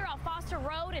right here on Foster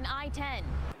Road and I-10.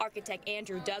 Architect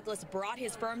Andrew Douglas brought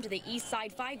his firm to the east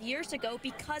side 5 years ago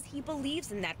because he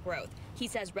believes in that growth. He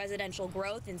says residential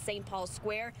growth in St. Paul's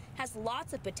Square has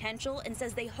lots of potential and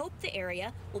says they hope the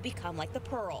area will become like the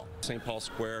Pearl. St. Paul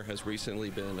Square has recently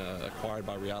been acquired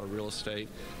by Rialto Real Estate,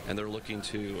 and they're looking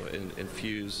to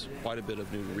infuse quite a bit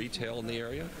of new retail in the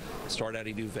area, start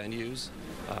adding new venues,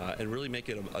 and really make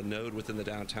it a node within the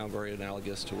downtown, very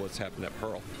analogous to what's happened at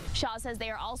Pearl. Shaw says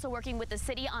they are also working with the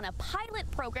city on a pilot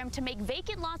program to make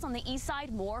vacant lots on the east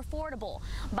side more affordable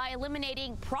by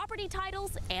eliminating property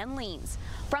titles and liens.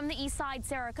 From the east side,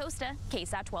 Sarah Costa,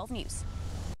 KSAT 12 News.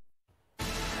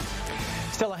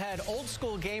 Still ahead, old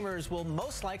school gamers will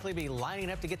most likely be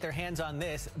lining up to get their hands on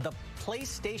this, the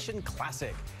PlayStation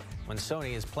Classic, when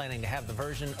Sony is planning to have the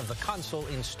version of the console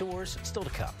in stores still to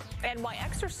come. And why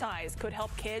exercise could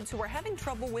help kids who are having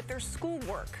trouble with their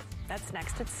schoolwork. That's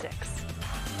next at 6.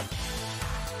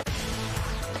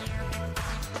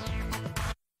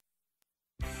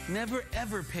 Never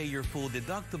ever pay your full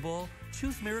deductible.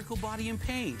 Choose Miracle Body and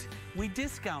Paint. We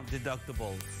discount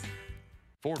deductibles.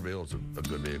 Fordville is a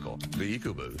good vehicle. The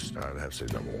EcoBoost, I'd have to say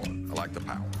 #1. I like the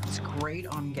power. It's great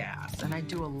on gas, and I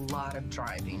do a lot of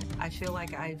driving. I feel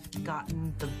like I've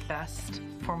gotten the best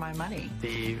for my money.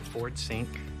 The Ford Sync,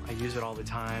 I use it all the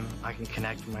time. I can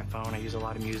connect with my phone. I use a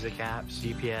lot of music apps,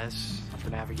 GPS for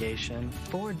navigation.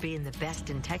 Ford being the best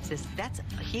in Texas, that's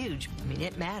huge. I mean,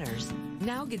 it matters.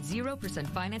 Now get 0%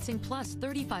 financing plus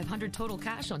 $3,500 total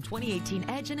cash on 2018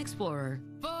 Edge and Explorer.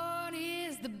 Ford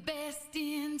is the best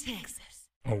in Texas.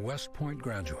 A West Point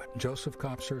graduate, Joseph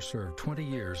Kopser served 20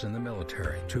 years in the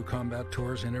military, 2 combat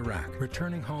tours in Iraq.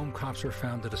 Returning home, Kopser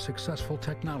founded a successful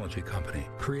technology company,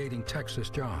 creating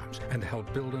Texas jobs, and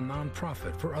helped build a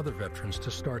nonprofit for other veterans to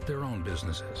start their own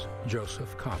businesses.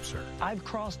 Joseph Kopser. I've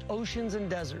crossed oceans and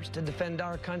deserts to defend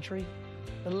our country.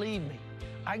 Believe me,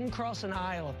 I can cross an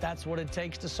aisle if that's what it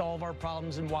takes to solve our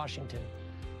problems in Washington.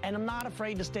 And I'm not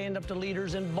afraid to stand up to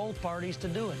leaders in both parties to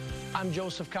do it. I'm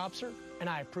Joseph Kopser, and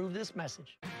I approve this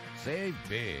message. Save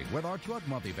big with our Truck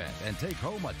Month event and take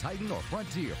home a Titan or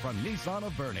Frontier from Nissan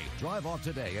of Bernie. Drive off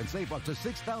today and save up to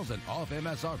 $6,000 off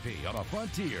MSRP on a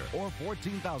Frontier or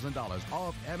 $14,000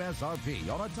 off MSRP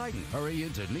on a Titan. Hurry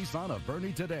into Nissan of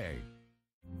Bernie today.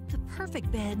 The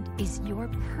perfect bed is your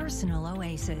personal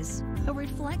oasis, a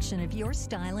reflection of your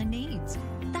style and needs.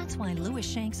 That's why Louis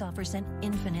Shanks offers an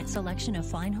infinite selection of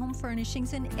fine home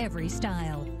furnishings in every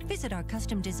style. Visit our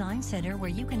custom design center where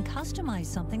you can customize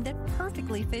something that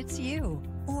perfectly fits you.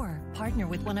 Or partner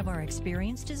with one of our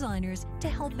experienced designers to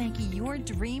help make your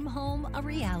dream home a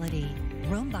reality.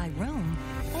 Room by room,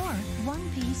 or one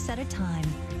piece at a time.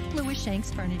 Louis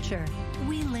Shanks Furniture.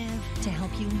 We live to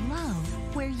help you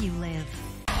love where you live.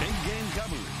 Big game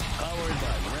coverage, powered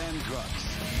by Ram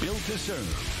Trucks. Built to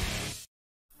serve.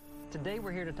 Today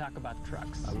we're here to talk about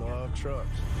trucks. I love trucks.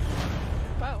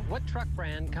 Well, what truck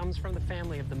brand comes from the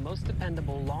family of the most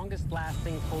dependable,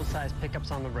 longest-lasting full-size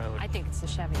pickups on the road? I think it's the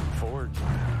Chevy. Ford.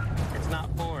 It's not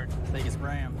Ford. I think it's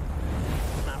Ram.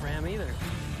 It's not Ram either.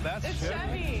 That's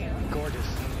Chevy. Gorgeous.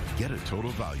 Get a total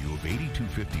value of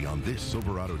 $8,250 on this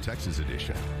Silverado Texas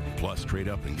edition. Plus, trade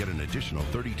up and get an additional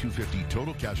 $3,250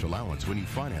 total cash allowance when you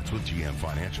finance with GM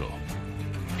Financial.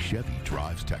 Chevy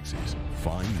drives Texas.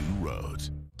 Find new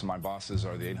roads. My bosses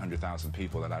are the 800,000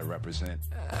 people that I represent.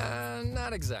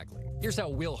 Not exactly. Here's how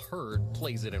Will Hurd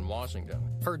plays it in Washington.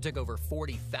 Hurd took over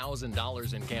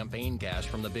 $40,000 in campaign cash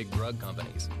from the big drug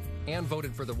companies and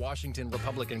voted for the Washington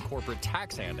Republican corporate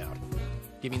tax handout,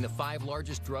 giving the 5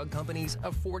 largest drug companies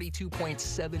a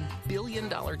 $42.7 billion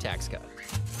tax cut,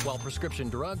 while prescription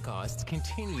drug costs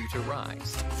continue to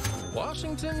rise.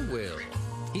 Washington Will.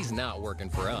 He's not working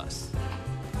for us.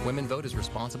 Women Vote is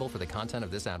responsible for the content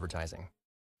of this advertising.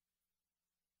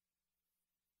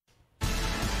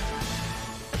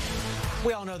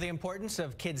 We all know the importance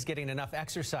of kids getting enough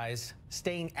exercise.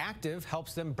 Staying active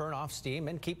helps them burn off steam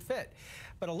and keep fit.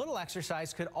 But a little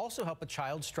exercise could also help a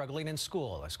child struggling in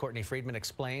school. As Courtney Friedman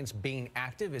explains, being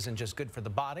active isn't just good for the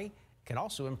body, it can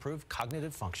also improve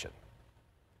cognitive function.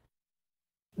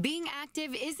 Being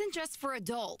active isn't just for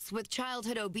adults. With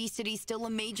childhood obesity still a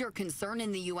major concern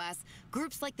in the U.S.,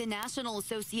 groups like the National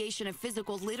Association of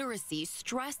Physical Literacy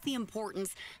stress the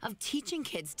importance of teaching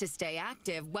kids to stay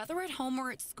active, whether at home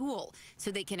or at school, so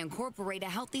they can incorporate a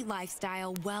healthy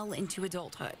lifestyle well into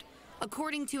adulthood.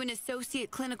 According to an associate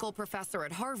clinical professor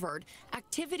at Harvard,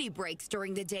 activity breaks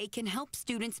during the day can help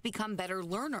students become better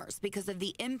learners because of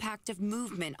the impact of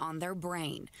movement on their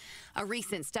brain. A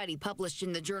recent study published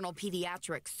in the journal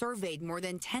Pediatrics surveyed more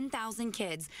than 10,000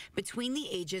 kids between the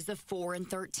ages of 4 and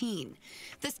 13.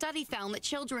 The study found that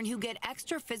children who get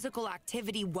extra physical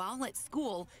activity while at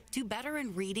school do better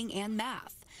in reading and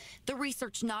math. The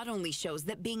research not only shows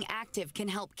that being active can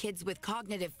help kids with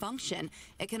cognitive function,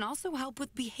 it can also help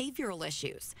with behavioral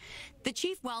issues. The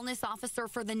chief wellness officer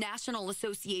for the National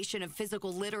Association of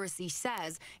Physical Literacy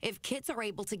says if kids are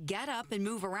able to get up and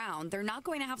move around, they're not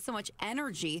going to have so much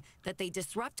energy that they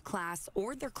disrupt class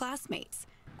or their classmates.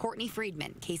 Courtney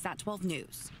Friedman, KSAT 12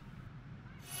 News.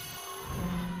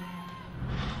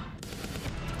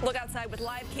 Look outside with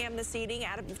live cam this evening.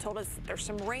 Adam, you've told us there's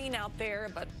some rain out there,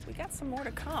 but we got some more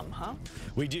to come, huh?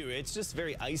 We do. It's just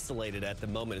very isolated at the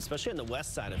moment, especially on the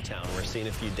west side of town. We're seeing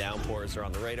a few downpours are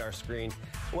on the radar screen.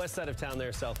 West side of town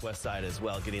there, southwest side as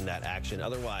well, getting that action.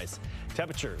 Otherwise,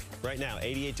 temperature right now,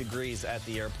 88 degrees at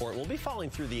the airport. We'll be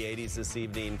falling through the 80s this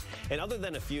evening. And other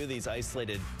than a few of these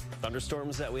isolated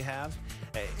thunderstorms that we have,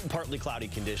 partly cloudy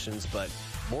conditions, but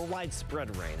more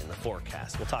widespread rain in the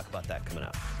forecast. We'll talk about that coming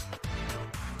up.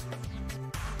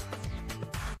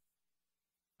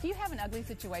 Do you have an ugly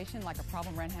situation like a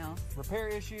problem rent house, repair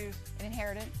issues, an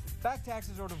inheritance, back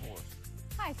taxes, or divorce?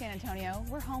 Hi, San Antonio.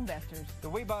 We're Homevestors. The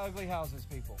We Buy Ugly Houses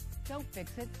people. Don't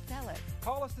fix it, sell it.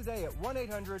 Call us today at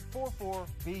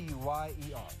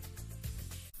 1-800-44-BUYER.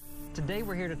 Today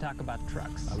we're here to talk about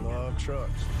trucks. I love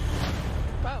trucks.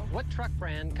 Well, what truck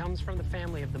brand comes from the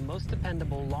family of the most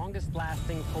dependable,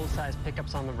 longest-lasting full-size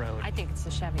pickups on the road? I think it's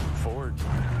the Chevy. Ford.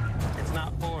 It's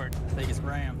not Ford. I think it's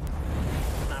Ram.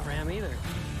 It's not Ram either.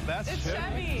 That's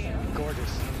Chevy.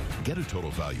 Gorgeous. Get a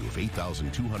total value of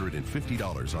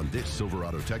 $8,250 on this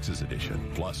Silverado Texas edition.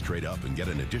 Plus, trade up and get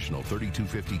an additional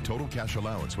 $3,250 total cash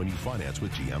allowance when you finance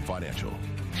with GM Financial.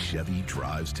 Chevy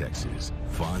drives Texas.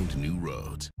 Find new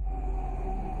roads.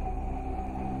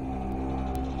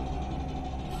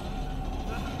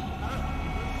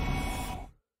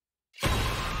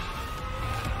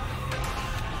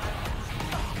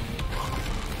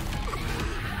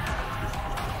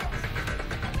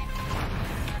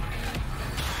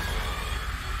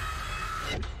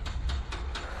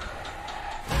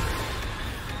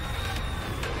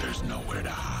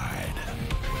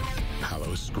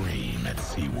 Scream at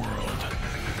SeaWorld.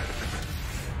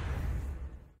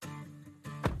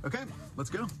 Okay, let's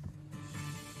go.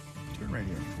 Turn right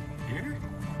here. Here?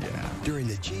 Yeah. During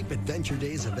the Jeep Adventure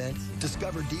Days event,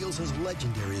 discover deals as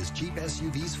legendary as Jeep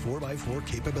SUV's 4x4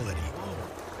 capability.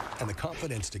 And the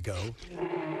confidence to go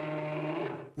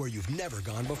where you've never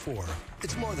gone before.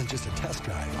 It's more than just a test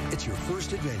drive. It's your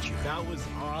first adventure. That was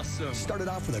awesome. Started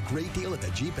off with a great deal at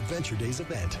the Jeep Adventure Days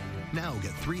event. Now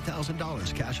get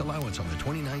 $3,000 cash allowance on the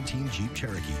 2019 Jeep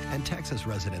Cherokee. And Texas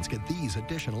residents get these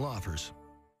additional offers.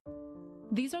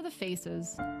 These are the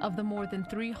faces of the more than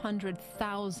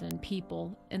 300,000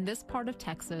 people in this part of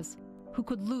Texas who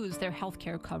could lose their health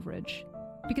care coverage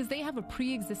because they have a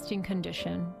pre-existing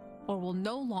condition or will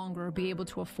no longer be able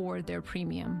to afford their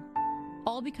premium.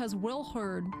 All because Will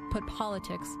Hurd put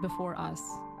politics before us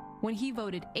when he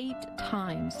voted 8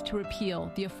 times to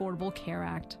repeal the Affordable Care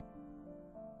Act.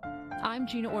 I'm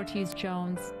Gina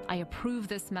Ortiz-Jones. I approve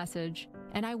this message,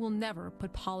 and I will never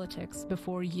put politics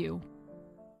before you.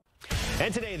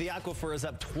 And today, the aquifer is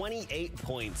up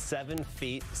 28.7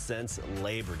 feet since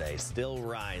Labor Day, still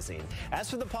rising. As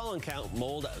for the pollen count,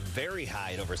 mold very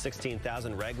high at over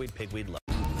 16,000, ragweed, pigweed low.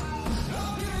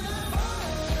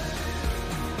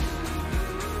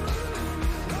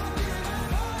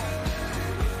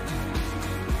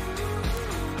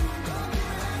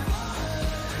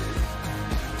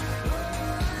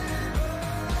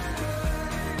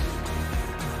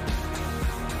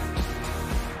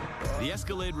 The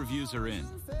Escalade reviews are in.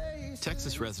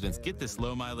 Texas residents get this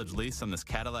low-mileage lease on this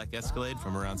Cadillac Escalade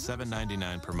from around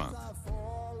 $799 per month.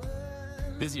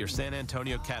 Visit your San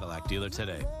Antonio Cadillac dealer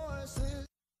today.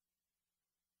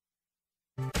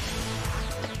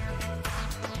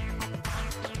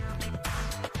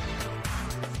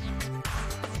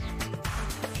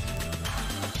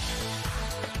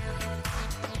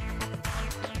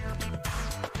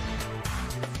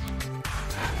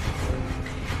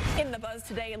 In the buzz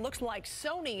today, it looks like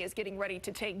Sony is getting ready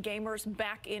to take gamers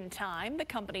back in time. The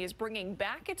company is bringing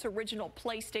back its original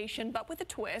PlayStation, but with a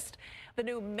twist. The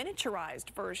new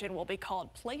miniaturized version will be called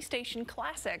PlayStation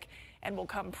Classic and will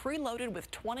come preloaded with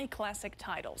 20 classic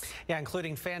titles. Yeah,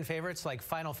 including fan favorites like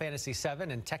Final Fantasy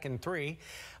VII and Tekken 3.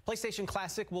 PlayStation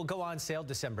Classic will go on sale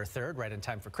December 3rd, right in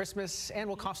time for Christmas, and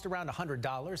will cost around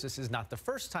 $100. This is not the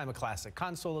first time a classic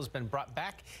console has been brought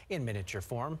back in miniature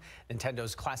form.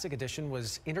 Nintendo's Classic Edition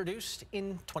was introduced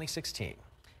in 2016.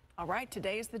 All right,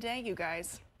 today is the day, you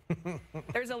guys.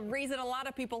 There's a reason a lot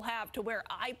of people have to wear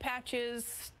eye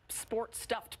patches, sport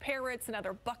stuffed parrots, and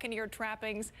other buccaneer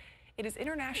trappings. It is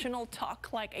International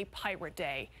Talk Like a Pirate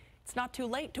Day. It's not too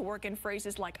late to work in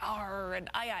phrases like "arr" and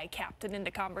 "aye aye, Captain"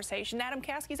 into conversation. Adam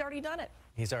Caskey's already done it.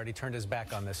 He's already turned his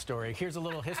back on this story. Here's a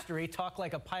little history. Talk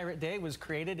Like a Pirate Day was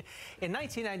created in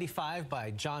 1995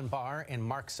 by John Barr and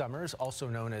Mark Summers, also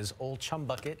known as Old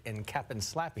Chumbucket and Cap'n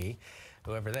Slappy,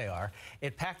 whoever they are.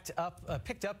 It picked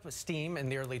up steam in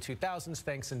the early 2000s,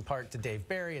 thanks in part to Dave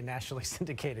Barry, a nationally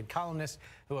syndicated columnist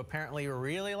who apparently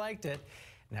really liked it.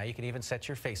 Now you can even set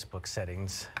your Facebook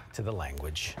settings to the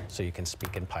language so you can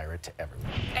speak in pirate to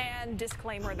everyone. And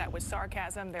disclaimer, that was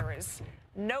sarcasm. There is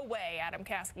no way Adam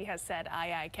Caskey has said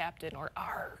 "aye aye, Captain" or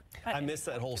 "arr." I missed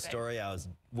that whole story. I was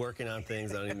working on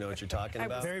things. I don't even know what you're talking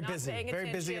about. Very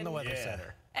busy in the weather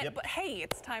center. But hey,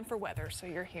 it's time for weather, so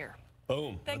you're here.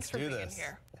 Boom. Thanks for being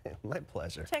here. My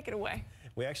pleasure. Take it away.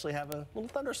 We actually have a little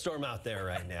thunderstorm out there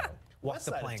right now. West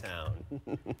side of town.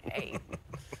 Hey.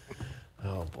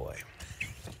 Oh, boy.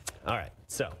 All right,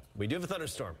 so we do have a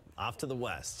thunderstorm off to the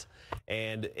west,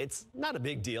 and it's not a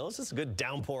big deal. It's just a good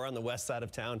downpour on the west side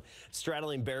of town,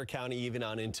 straddling Bexar County, even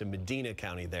on into Medina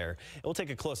County there. And we'll take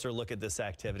a closer look at this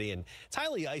activity, and it's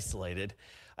highly isolated.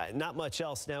 Not much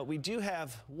else. Now, we do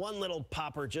have one little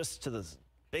popper just to the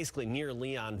basically near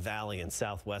Leon Valley and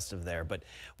southwest of there. But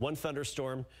one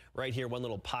thunderstorm right here, one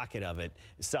little pocket of it,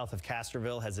 south of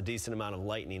Castroville, has a decent amount of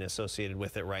lightning associated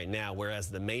with it right now, whereas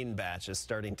the main batch is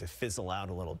starting to fizzle out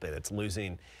a little bit. It's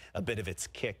losing a bit of its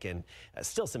kick, and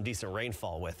still some decent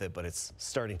rainfall with it, but it's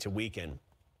starting to weaken.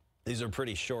 These are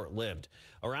pretty short-lived.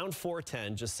 Around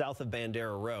 410, just south of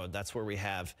Bandera Road, that's where we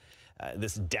have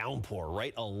this downpour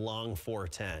right along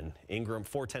 410.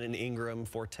 410 in Ingram,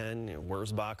 410,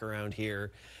 Wurzbach around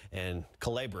here, and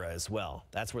Culebra as well.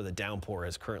 That's where the downpour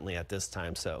is currently at this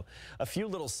time. So a few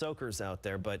little soakers out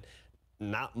there, but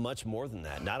not much more than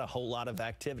that. Not a whole lot of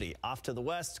activity. Off to the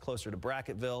west, closer to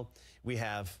Brackettville, we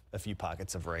have a few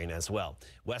pockets of rain as well.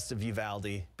 West of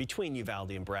Uvalde, between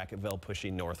Uvalde and Brackettville,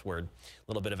 pushing northward, a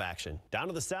little bit of action. Down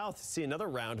to the south, see another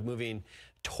round moving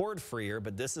toward Freer,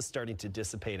 but this is starting to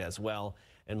dissipate as well,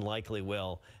 and likely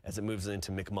will as it moves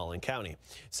into McMullen County.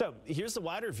 So here's the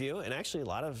wider view, and actually a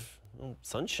lot of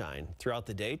sunshine throughout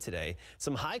the day today.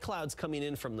 Some high clouds coming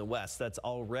in from the west. That's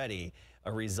already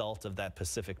a result of that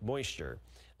Pacific moisture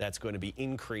that's going to be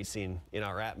increasing in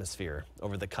our atmosphere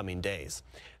over the coming days.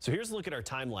 So here's a look at our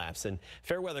time lapse, and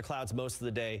fair weather clouds most of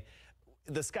the day.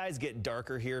 The skies get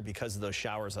darker here because of those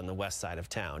showers on the west side of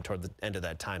town toward the end of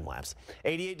that time lapse.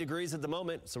 88 degrees at the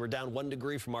moment, so we're down 1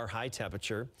 degree from our high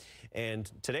temperature. And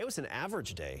today was an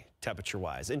average day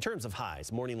temperature-wise in terms of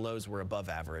highs. Morning lows were above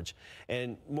average,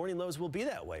 and morning lows will be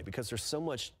that way because there's so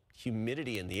much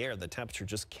humidity in the air. The temperature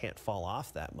just can't fall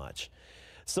off that much.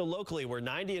 So locally, we're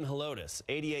 90 in Helotes,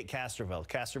 88 Castroville.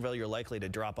 Castroville, you're likely to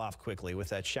drop off quickly with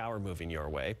that shower moving your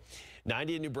way.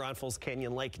 90 in New Braunfels,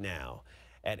 Canyon Lake now.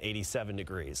 at 87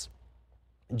 degrees.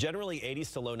 Generally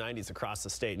 80s to low 90s across the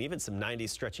state, and even some 90s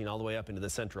stretching all the way up into the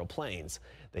Central Plains.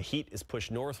 The heat is pushed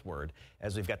northward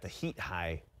as we've got the heat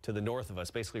high to the north of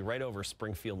us, basically right over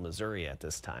Springfield, Missouri at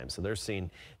this time. So they're seeing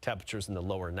temperatures in the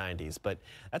lower 90s, but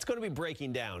that's going to be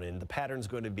breaking down, and the pattern's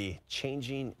going to be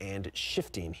changing and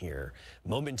shifting here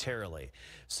momentarily.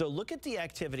 So look at the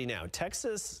activity now.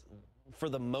 Texas, for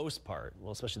the most part,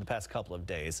 well, especially the past couple of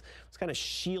days, was kind of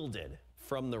shielded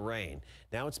from the rain.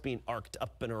 Now it's being arced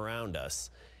up and around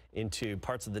us into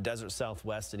parts of the desert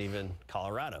Southwest and even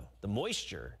Colorado. The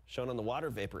moisture shown on the water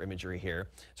vapor imagery here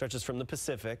stretches from the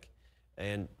Pacific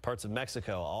and parts of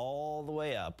Mexico all the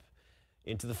way up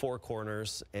into the Four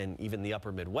Corners and even the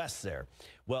upper Midwest there.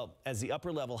 Well, as the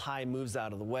upper level high moves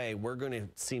out of the way, we're going to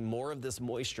see more of this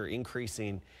moisture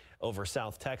increasing over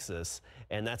South Texas,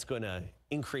 and that's going to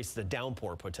increase the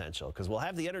downpour potential because we'll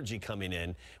have the energy coming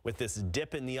in with this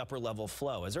dip in the upper level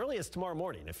flow as early as tomorrow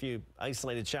morning. A few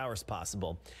isolated showers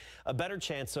possible. A better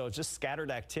chance, so just scattered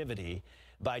activity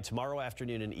by tomorrow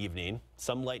afternoon and evening.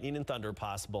 Some lightning and thunder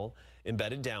possible,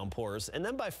 embedded downpours, and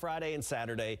then by Friday and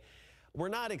Saturday, we're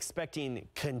not expecting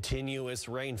continuous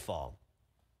rainfall.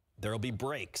 There will be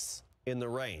breaks in the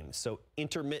rain, so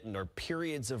intermittent or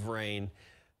periods of rain.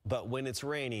 But when it's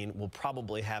raining, we'll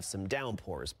probably have some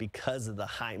downpours because of the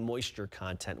high moisture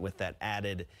content with that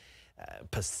added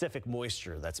Pacific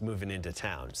moisture that's moving into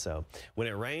town. So when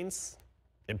it rains,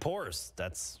 it pours.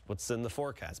 That's what's in the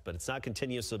forecast, but it's not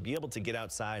continuous, so be able to get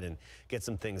outside and get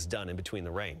some things done in between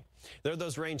the rain. There are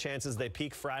those rain chances. They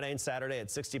peak Friday and Saturday at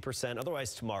 60%.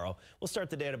 Otherwise, tomorrow, we'll start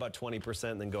the day at about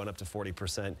 20%, then going up to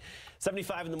 40%.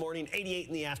 75 in the morning, 88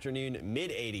 in the afternoon,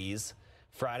 mid-80s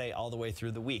Friday all the way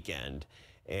through the weekend.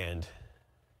 And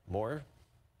more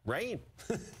rain,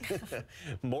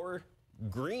 more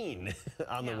green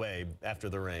on the way after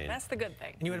the rain. That's the good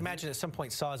thing. And you would imagine at some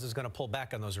point SAWS is going to pull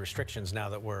back on those restrictions now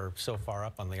that we're so far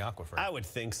up on the aquifer. I would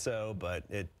think so, but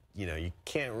you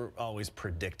can't always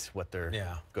predict what they're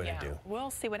going to do.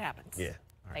 We'll see what happens. Yeah.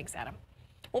 Thanks, Adam.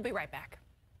 We'll be right back.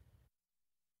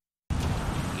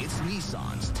 It's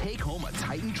Nissan's Take Home a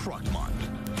Titan Truck Month.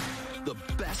 The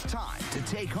best time to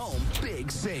take home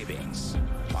big savings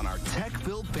on our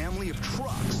tech-filled family of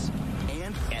trucks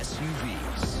and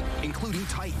SUVs, including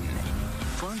Titan,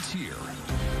 Frontier,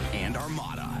 and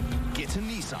Armada. Get to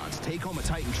Nissan's Take Home a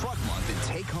Titan Truck Month and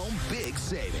take home big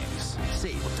savings.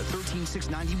 Save up to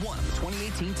 $13,691 on the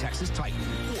 2018 Texas Titan,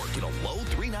 or get a low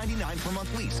 $399 per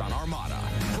month lease on Armada.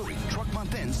 Hurry, truck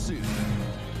month ends soon.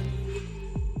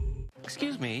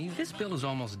 Excuse me, this bill is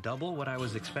almost double what I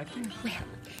was expecting. Well,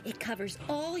 it covers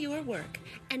all your work,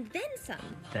 and then some.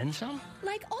 Then some?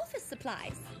 Like office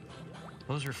supplies.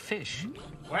 Those are fish.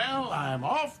 Well, I'm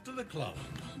off to the club.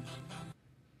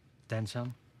 Then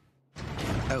some?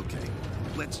 Okay,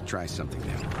 let's try something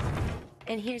new.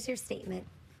 And here's your statement.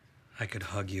 I could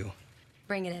hug you.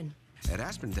 Bring it in. At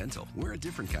Aspen Dental, we're a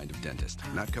different kind of dentist.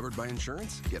 Not covered by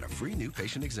insurance? Get a free new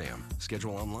patient exam.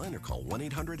 Schedule online or call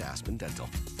 1-800-ASPEN-DENTAL.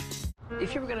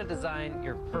 If you were going to design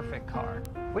your perfect car,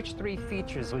 which 3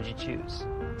 features would you choose?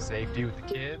 Safety with the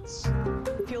kids.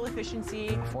 Fuel efficiency.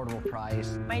 Affordable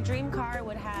price. My dream car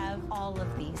would have all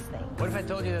of these things. What if I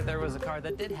told you that there was a car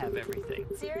that did have everything?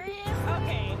 Serious?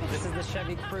 Okay. This is the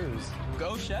Chevy Cruze.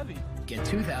 Go Chevy. Get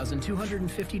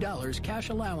 $2,250 cash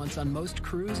allowance on most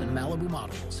Cruze and Malibu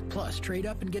models. Plus, trade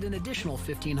up and get an additional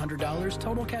 $1,500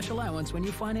 total cash allowance when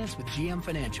you finance with GM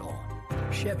Financial.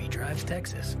 Chevy drives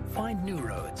Texas. Find new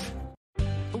roads.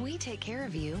 We take care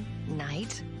of you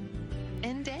night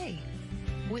and day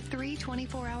with 3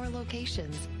 24-hour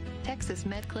locations. Texas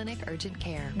Med Clinic Urgent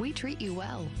Care. We treat you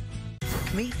well.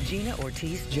 Meet Gina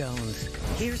Ortiz-Jones.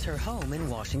 Here's her home in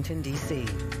Washington, D.C.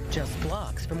 Just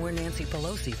blocks from where Nancy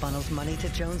Pelosi funnels money to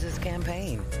Jones's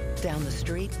campaign. Down the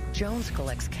street, Jones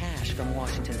collects cash from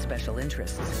Washington special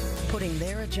interests, putting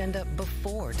their agenda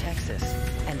before Texas.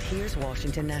 And here's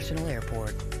Washington National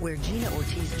Airport, where Gina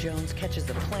Ortiz-Jones catches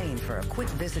a plane for a quick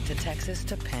visit to Texas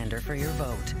to pander for your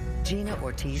vote. Gina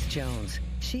Ortiz-Jones.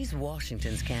 She's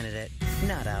Washington's candidate,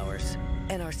 not ours.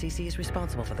 NRCC is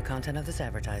responsible for the content of this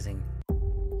advertising.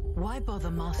 Why bother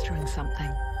mastering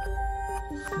something?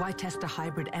 Why test a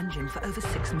hybrid engine for over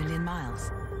 6 million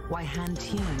miles? Why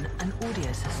hand-tune an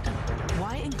audio system?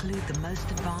 Why include the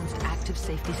most advanced active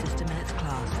safety system in its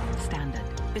class, Standard?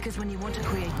 Because when you want to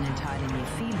create an entirely new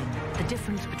feeling, the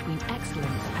difference between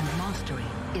excellence and mastery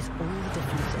is all the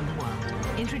difference in the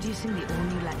world. Introducing the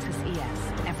all-new Lexus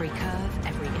ES. Every curve,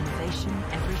 every innovation,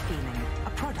 every feeling. A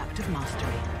product of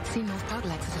mastery. See North Park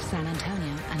Lexus of San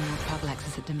Antonio and North Park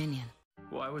Lexus at Dominion.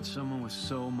 Why would someone with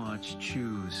so much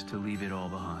choose to leave it all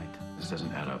behind? This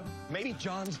doesn't add up. Maybe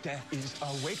John's death is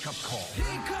a wake-up call. Here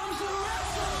comes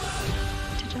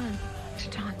the To John.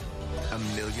 To John. A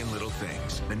Million Little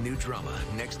Things, a new drama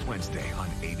next Wednesday on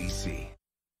ABC.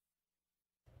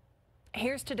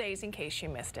 Here's today's in case you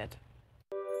missed it.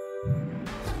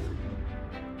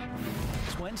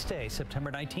 Wednesday,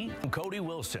 September 19th. Cody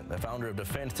Wilson, the founder of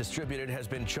Defense Distributed, has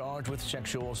been charged with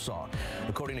sexual assault.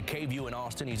 According to KView in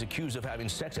Austin, he's accused of having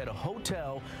sex at a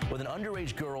hotel with an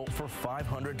underage girl for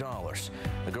 $500.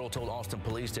 The girl told Austin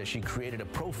police that she created a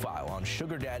profile on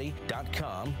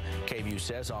sugardaddy.com. KView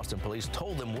says Austin police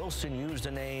told them Wilson used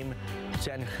the name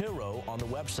Sanhiro on the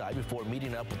website before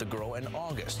meeting up with the girl in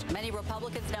August. Many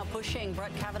Republicans now pushing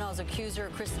Brett Kavanaugh's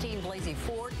accuser, Christine Blasey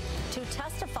Ford, to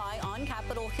testify on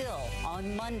Capitol Hill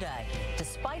on Monday,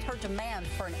 despite her demand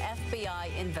for an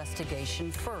FBI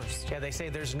investigation first. Yeah, they say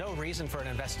there's no reason for an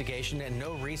investigation and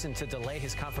no reason to delay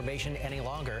his confirmation any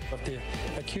longer. If the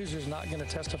accuser's not going to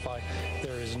testify,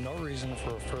 there is no reason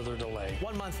for a further delay.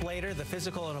 1 month later, the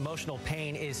physical and emotional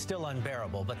pain is still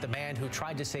unbearable, but the man who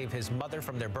tried to save his mother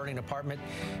from their burning apartment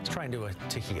is trying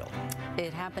to heal.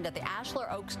 It happened at the Ashlar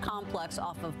Oaks complex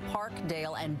off of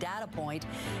Parkdale and Data Point.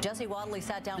 Jesse Wadley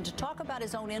sat down to talk about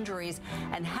his own injuries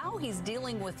and how he's dealing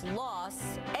with loss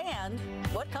and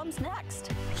what comes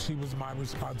next. She was my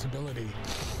responsibility,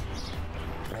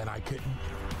 and I couldn't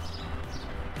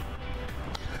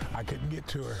get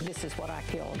to her. This is what I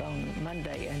killed on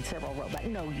Monday, and several wrote back,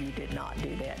 no, you did not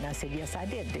do that. And I said, yes, I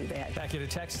did do that. Back here to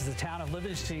Texas, the town of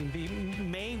Livingston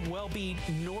may well be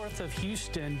north of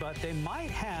Houston, but they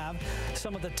might have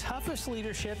some of the toughest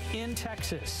leadership in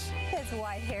Texas. His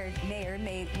white-haired mayor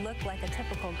may look like a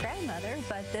typical grandmother,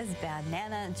 but this bad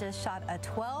Nana just shot a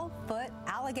 12-foot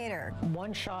alligator.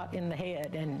 One shot in the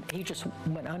head, and he just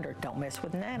went under. Don't mess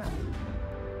with Nana.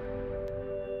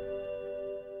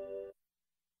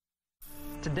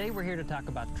 Today we're here to talk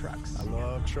about trucks. I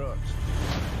love trucks.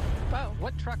 Well,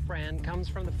 what truck brand comes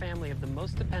from the family of the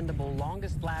most dependable,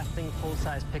 longest-lasting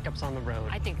full-size pickups on the road?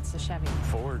 I think it's the Chevy.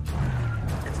 Ford.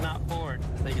 It's not Ford.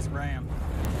 I think it's Ram.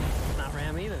 It's not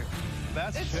Ram either.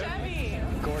 That's It's Chevy.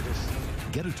 Gorgeous.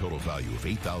 Get a total value of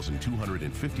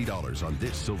 $8,250 on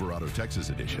this Silverado Texas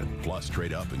edition. Plus,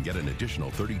 trade up and get an additional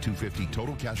 $3,250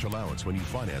 total cash allowance when you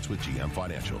finance with GM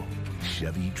Financial.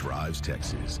 Chevy drives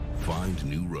Texas. Find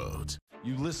new roads.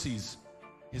 Ulysses,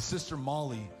 his sister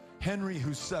Molly, Henry,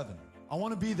 who's 7. I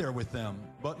want to be there with them,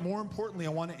 but more importantly, I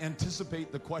want to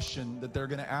anticipate the question that they're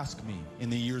going to ask me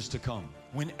in the years to come.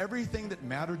 When everything that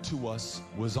mattered to us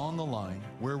was on the line,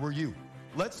 where were you?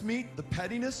 Let's meet the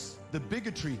pettiness, the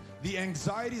bigotry, the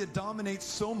anxiety that dominates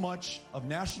so much of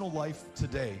national life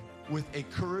today with a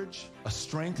courage, a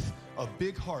strength, a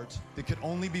big heart that could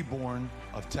only be born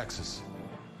of Texas.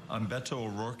 I'm Beto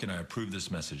O'Rourke, and I approve this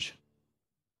message.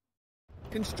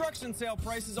 Construction sale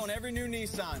prices on every new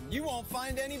Nissan. You won't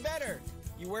find any better.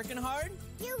 You working hard?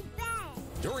 You bet.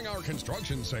 During our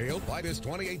construction sale, buy this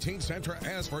 2018 Sentra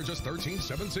S for just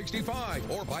 $13,765,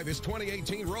 or buy this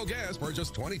 2018 Rogue S for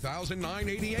just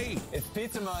 $20,988. It's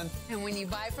pizza month. And when you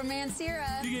buy from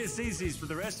Mancera, you get CC's for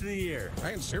the rest of the year.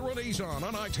 Mancera Nissan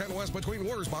on I-10 West between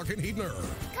Wurzbach and Heidner.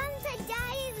 Come to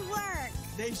Daddy's work.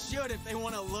 They should if they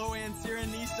want a low Mancera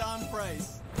Nissan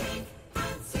price.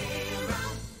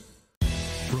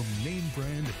 From name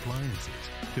brand appliances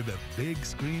to the big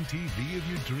screen TV of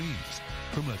your dreams.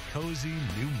 From a cozy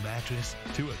new mattress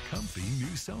to a comfy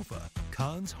new sofa,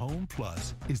 Conn's Home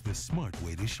Plus is the smart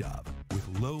way to shop with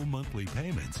low monthly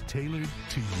payments tailored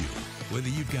to you. Whether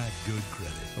you've got good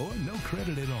credit or no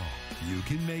credit at all, you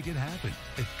can make it happen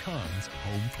at Conn's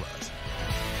Home Plus.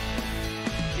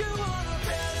 You want a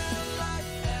better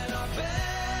life and our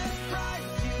best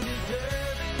price. You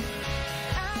deserve it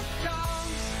at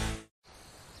Conn's.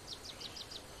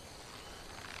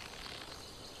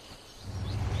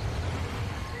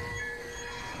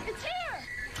 It's here!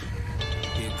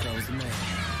 Here comes the man.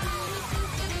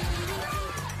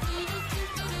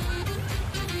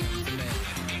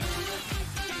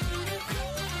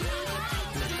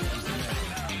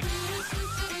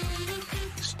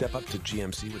 Step up to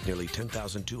GMC with nearly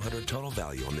 $10,200 total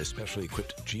value on this specially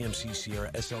equipped GMC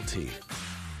Sierra SLT.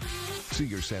 See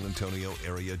your San Antonio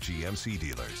area GMC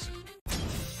dealers.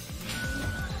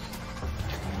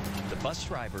 The bus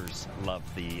drivers love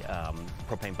the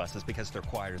propane buses because they're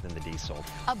quieter than the diesel.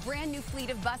 A brand new fleet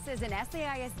of buses, and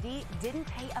SAISD didn't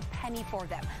pay a penny for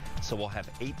them. So we'll have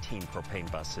 18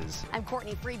 propane buses. I'm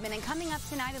Courtney Friedman, and coming up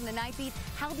tonight on the Night Beat,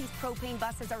 how these propane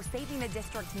buses are saving the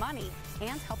district's money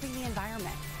and helping the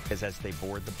environment. Because as they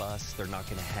board the bus, they're not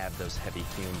going to have those heavy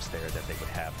fumes there that they would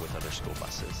have with other school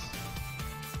buses.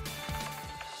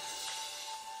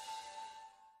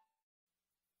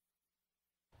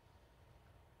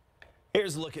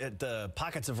 Here's a look at the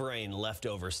pockets of rain left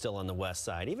over still on the west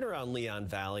side, even around Leon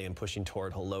Valley and pushing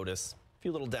toward Helotes. A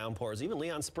few little downpours. Even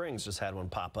Leon Springs just had one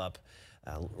pop up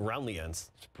around Leon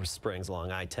Springs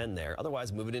along I-10 there.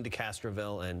 Otherwise, moving into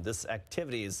Castroville, and this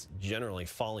activity is generally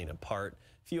falling apart.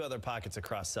 A few other pockets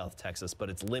across South Texas, but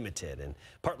it's limited and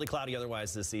partly cloudy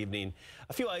otherwise this evening.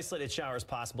 A few isolated showers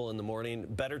possible in the morning.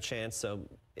 Better chance, so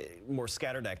more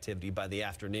scattered activity by the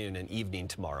afternoon and evening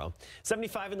tomorrow.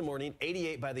 75 in the morning,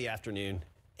 88 by the afternoon,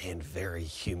 and very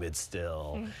humid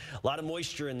still. A lot of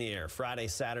moisture in the air Friday,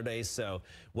 Saturday, so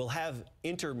we'll have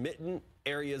intermittent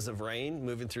areas of rain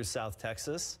moving through South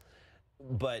Texas,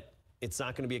 but it's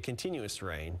not going to be a continuous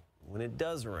rain. When it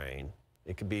does rain,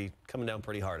 it could be coming down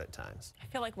pretty hard at times. I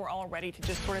feel like we're all ready to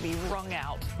just sort of be wrung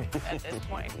out at this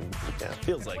point. Yeah,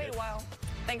 feels like it. Wait a while.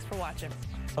 Thanks for watching.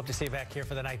 Hope to see you back here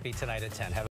for the Night Beat tonight at 10. Have